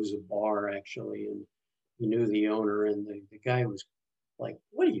 it was a bar actually, and he knew the owner, and the guy was like,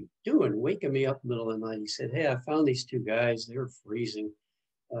 what are you doing? Waking me up in the middle of the night. He said, hey, I found these two guys. They're freezing.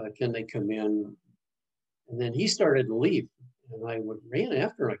 Can they come in? And then he started to leave. And I ran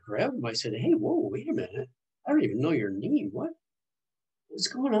after him. I grabbed him. I said, hey, whoa, wait a minute. I don't even know your name. What's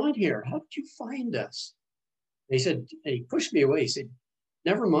going on here? How did you find us? And he said, and he pushed me away. He said,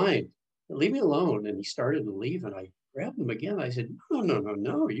 never mind. Leave me alone. And he started to leave. And I grabbed him again. I said,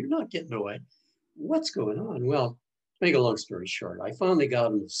 no, you're not getting away. What's going on? Well, to make a long story short, I finally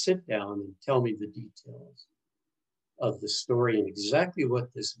got him to sit down and tell me the details of the story and exactly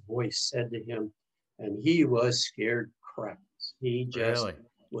what this voice said to him. And he was scared crapless. He just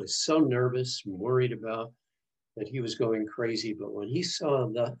was so nervous and worried about that he was going crazy. But when he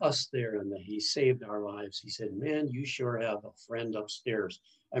saw us there and that he saved our lives, he said, man, you sure have a friend upstairs.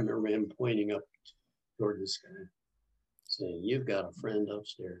 I remember him pointing up toward this guy, saying, you've got a friend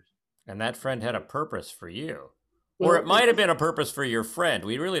upstairs. And that friend had a purpose for you. Well, or it might have been a purpose for your friend.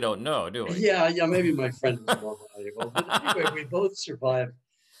 We really don't know, do we? Yeah, maybe my friend was more valuable. But anyway, we both survived.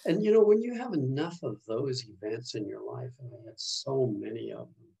 And, when you have enough of those events in your life, and I had so many of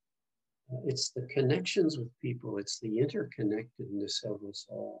them, it's the connections with people. It's the interconnectedness of us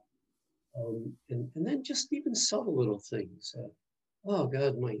all. And then just even subtle little things. Oh,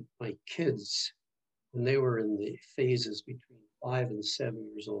 God, my kids, when they were in the phases between 5 and 7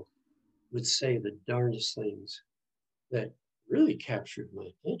 years old, would say the darndest things that really captured my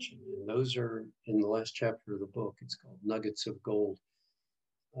attention. And those are in the last chapter of the book. It's called Nuggets of Gold.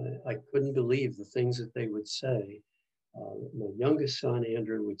 I couldn't believe the things that they would say. My youngest son,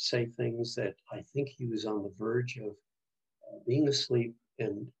 Andrew, would say things that I think he was on the verge of being asleep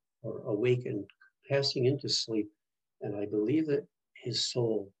or awake and passing into sleep. And I believe that his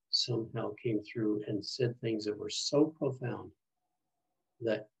soul somehow came through and said things that were so profound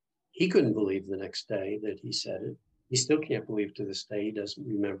that he couldn't believe the next day that he said it. He still can't believe to this day. He doesn't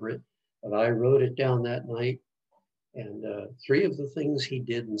remember it. But I wrote it down that night. And 3 of the things he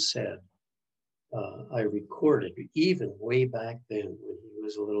did and said, I recorded even way back then when he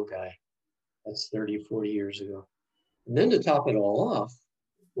was a little guy. That's 30, 40 years ago. And then to top it all off,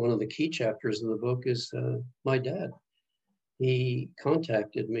 one of the key chapters of the book is my dad. He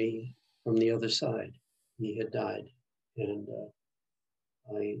contacted me from the other side. He had died, and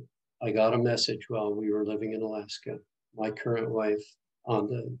I I got a message while we were living in Alaska. My current wife, on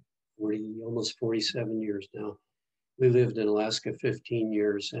the 40, almost 47 years now. We lived in Alaska 15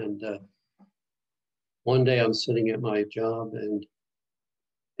 years, and one day I'm sitting at my job, and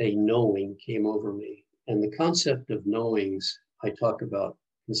a knowing came over me. And the concept of knowings I talk about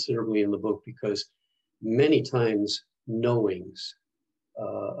considerably in the book because many times knowings,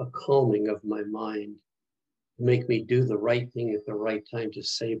 a calming of my mind, make me do the right thing at the right time to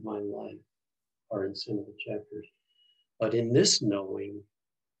save my life, are in some of the chapters. But in this knowing,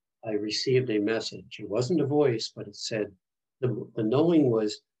 I received a message. It wasn't a voice, but it said, the knowing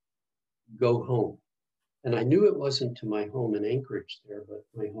was, go home. And I knew it wasn't to my home in Anchorage there, but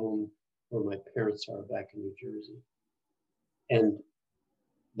my home where my parents are back in New Jersey. And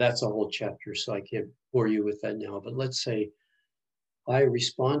that's a whole chapter, so I can't bore you with that now. But let's say I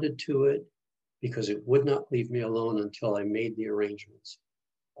responded to it because it would not leave me alone until I made the arrangements.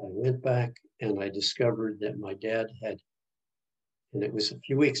 I went back and I discovered that my dad had, and it was a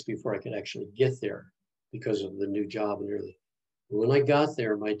few weeks before I could actually get there because of the new job and everything. When I got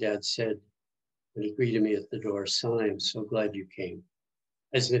there, my dad said, when he greeted me at the door, son, I'm so glad you came,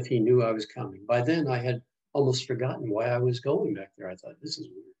 as if he knew I was coming. By then, I had almost forgotten why I was going back there. I thought, this is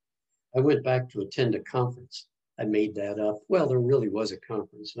weird. I went back to attend a conference. I made that up. Well, there really was a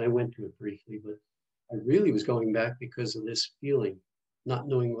conference, and I went to it briefly, but I really was going back because of this feeling, not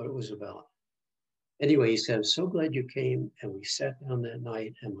knowing what it was about. Anyway, he said, I'm so glad you came. And we sat down that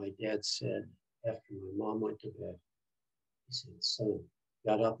night, and my dad said, after my mom went to bed, he said, son,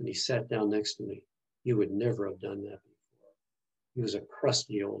 got up and he sat down next to me. You would never have done that before. He was a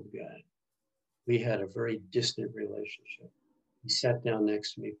crusty old guy. We had a very distant relationship. He sat down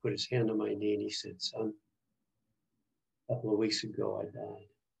next to me, put his hand on my knee, and he said, son, a couple of weeks ago, I died.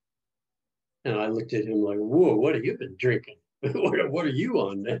 And I looked at him like, whoa, what have you been drinking? What are you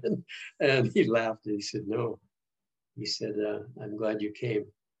on, man? And he laughed and he said, no. He said, I'm glad you came.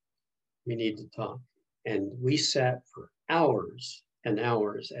 We need to talk. And we sat for hours and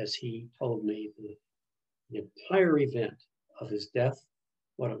hours as he told me the entire event of his death,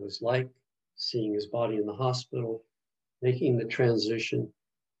 what it was like, seeing his body in the hospital, making the transition,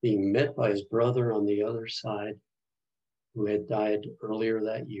 being met by his brother on the other side, who had died earlier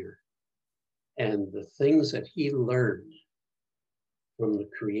that year. And the things that he learned from the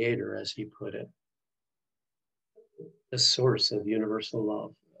Creator, as he put it, the source of universal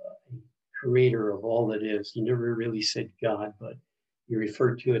love, creator of all that is. He never really said God, but he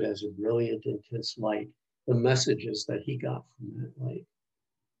referred to it as a brilliant, intense light. The messages that he got from that light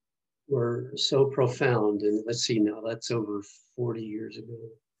were so profound. And let's see now, that's over 40 years ago.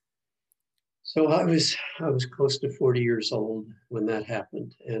 So I was close to 40 years old when that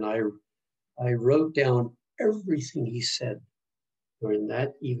happened. And I wrote down everything he said during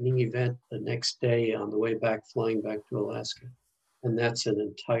that evening event, the next day on the way back, flying back to Alaska. And that's an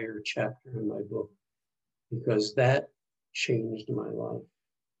entire chapter in my book because that changed my life.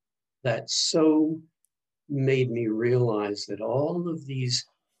 That so made me realize that all of these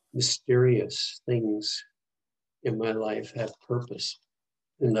mysterious things in my life have purpose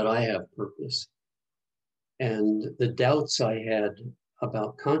and that I have purpose. And the doubts I had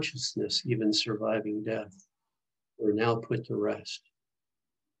about consciousness, even surviving death, were now put to rest.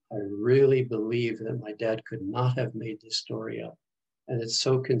 I really believe that my dad could not have made this story up. And it's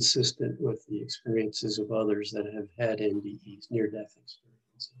so consistent with the experiences of others that have had NDEs, near-death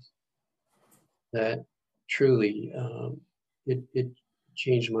experiences, that truly it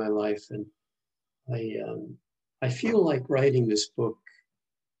changed my life. And I feel like writing this book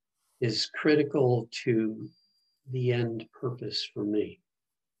is critical to the end purpose for me.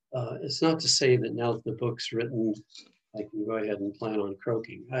 It's not to say that now that the book's written, I can go ahead and plan on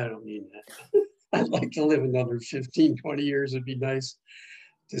croaking. I don't mean that. I'd like to live another 15, 20 years. It'd be nice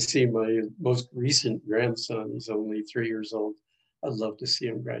to see my most recent grandson. He's only 3 years old. I'd love to see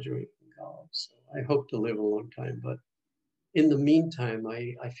him graduate from college. So I hope to live a long time. But in the meantime,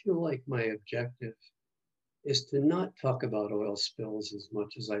 I feel like my objective is to not talk about oil spills as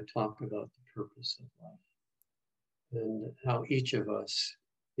much as I talk about the purpose of life and how each of us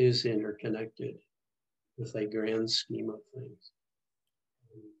is interconnected with a grand scheme of things.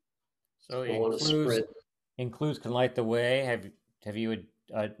 So I it want to spread. includes Can Light the Way. Have you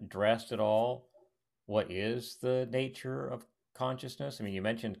addressed at all what is the nature of consciousness? I mean, you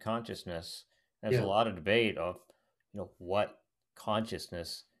mentioned consciousness. There's a Yeah, lot of debate of what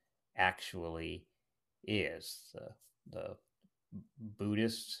consciousness actually is. The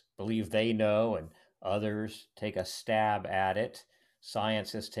Buddhists believe they know, and others take a stab at it.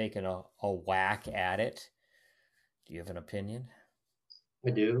 Science has taken a whack at it. Do you have an opinion?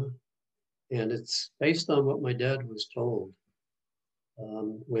 I do. And it's based on what my dad was told.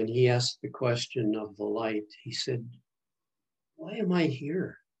 When he asked the question of the light, he said, "Why am I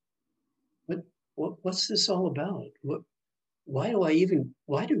here? What, what's this all about? Why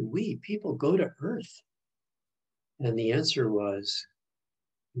do we people go to Earth?" And the answer was,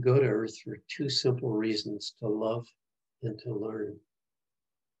 go to Earth for two simple reasons: to love and to learn.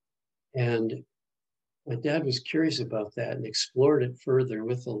 And my dad was curious about that and explored it further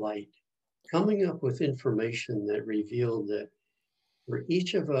with the light, coming up with information that revealed that for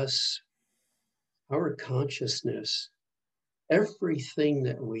each of us, our consciousness, everything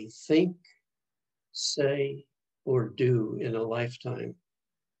that we think, say, or do in a lifetime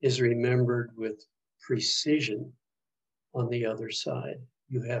is remembered with precision on the other side.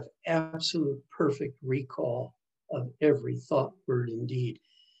 You have absolute perfect recall of every thought, word, and deed.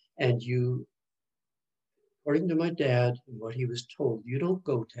 And you, according to my dad and what he was told, you don't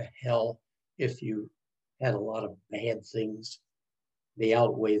go to hell if you had a lot of bad things. They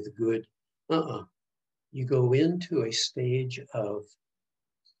outweigh the good. You go into a stage of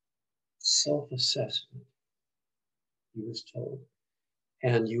self-assessment, he was told.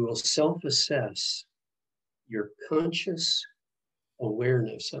 And you will self-assess your conscious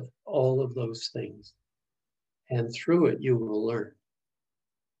awareness of all of those things. And through it, you will learn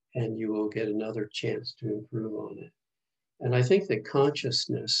and you will get another chance to improve on it. And I think that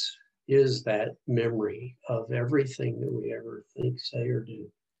consciousness is that memory of everything that we ever think, say, or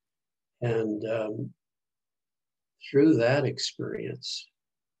do. And through that experience,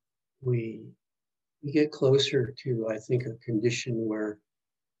 we get closer to, I think, a condition where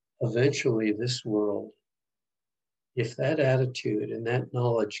eventually this world, if that attitude and that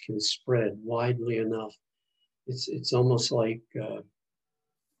knowledge can spread widely enough, it's almost like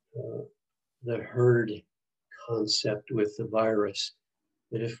the herd concept with the virus,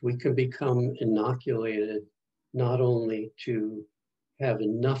 that if we can become inoculated, not only to have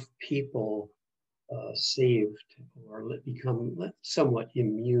enough people saved or become somewhat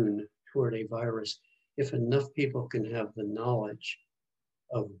immune toward a virus, if enough people can have the knowledge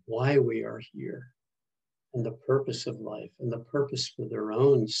of why we are here and the purpose of life and the purpose for their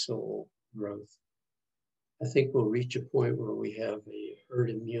own soul growth, I think we'll reach a point where we have a herd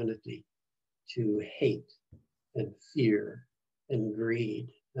immunity to hate and fear and greed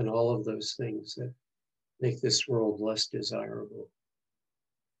and all of those things that make this world less desirable.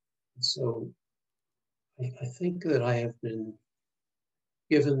 And so I think that I have been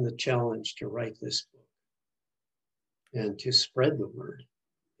given the challenge to write this book and to spread the word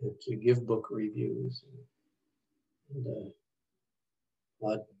and to give book reviews and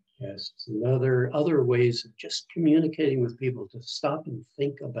podcasts and other ways of just communicating with people to stop and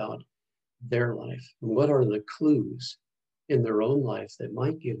think about their life and what are the clues in their own life that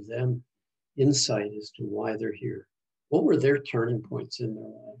might give them insight as to why they're here. What were their turning points in their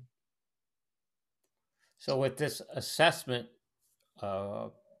life? So, with this assessment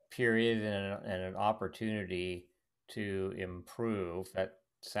period and an opportunity to improve, that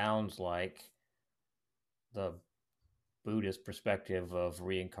sounds like the Buddhist perspective of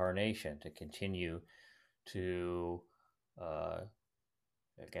reincarnation, to continue to, I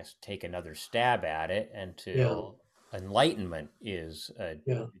guess, take another stab at it until enlightenment is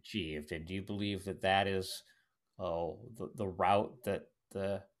achieved. And do you believe that that is the route that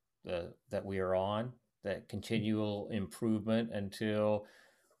that we are on? That continual improvement until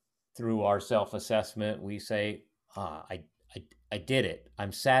through our self-assessment we say, I did it.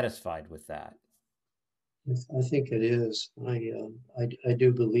 I'm satisfied with that. I think it is. I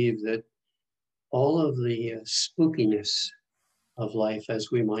do believe that all of the spookiness of life,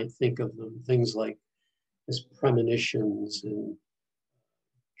 as we might think of them, things like as premonitions and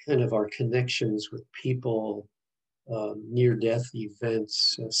kind of our connections with people, near-death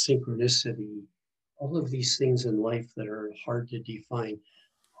events, synchronicity, all of these things in life that are hard to define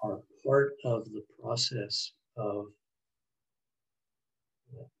are part of the process of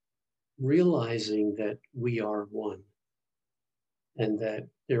realizing that we are one and that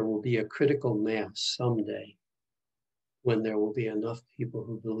there will be a critical mass someday when there will be enough people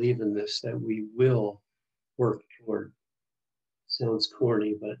who believe in this that we will work toward, sounds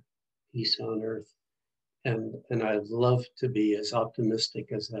corny, but peace on earth. And I'd love to be as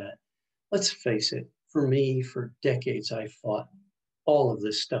optimistic as that. Let's face it, for me, for decades, I fought all of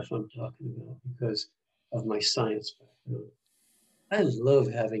this stuff I'm talking about because of my science background. I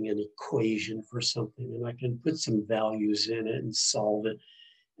love having an equation for something, and I can put some values in it and solve it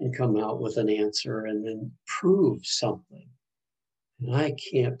and come out with an answer and then prove something. And I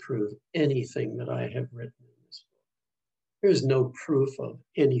can't prove anything that I have written in this book. There's no proof of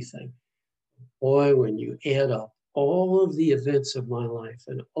anything. Boy, when you add up all of the events of my life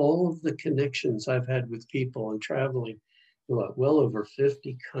and all of the connections I've had with people and traveling to well over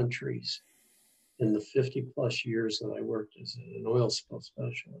 50 countries in the 50 plus years that I worked as an oil spill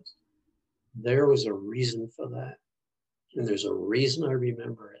specialist, there was a reason for that. And there's a reason I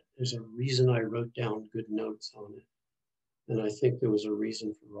remember it. There's a reason I wrote down good notes on it. And I think there was a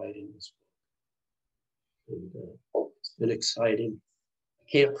reason for writing this book. And it's been exciting. I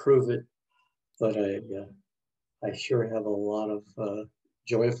can't prove it, but I sure have a lot of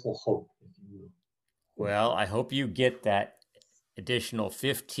joyful hope, if you will. Well, I hope you get that additional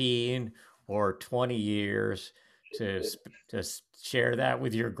 15 or 20 years to share that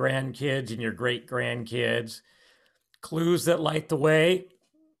with your grandkids and your great-grandkids. Clues That Light the Way,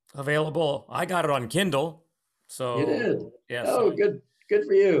 available. I got it on Kindle. So you did? Yeah. Oh, good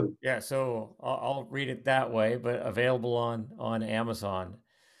for you. Yeah, so I'll read it that way, but available on Amazon.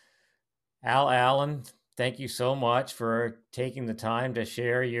 Al Allen, thank you so much for taking the time to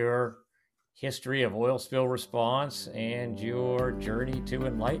share your history of oil spill response and your journey to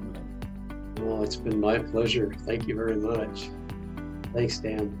enlightenment. Well, it's been my pleasure. Thank you very much. Thanks,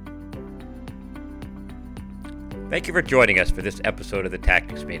 Dan. Thank you for joining us for this episode of the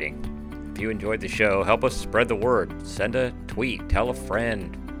Tactics Meeting. If you enjoyed the show, help us spread the word. Send a tweet, tell a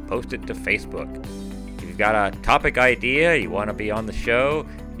friend, post it to Facebook. If you've got a topic idea, you want to be on the show,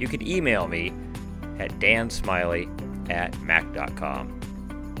 you can email me at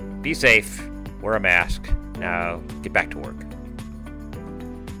dansmiley@mac.com. Be safe, wear a mask. Now get back to work.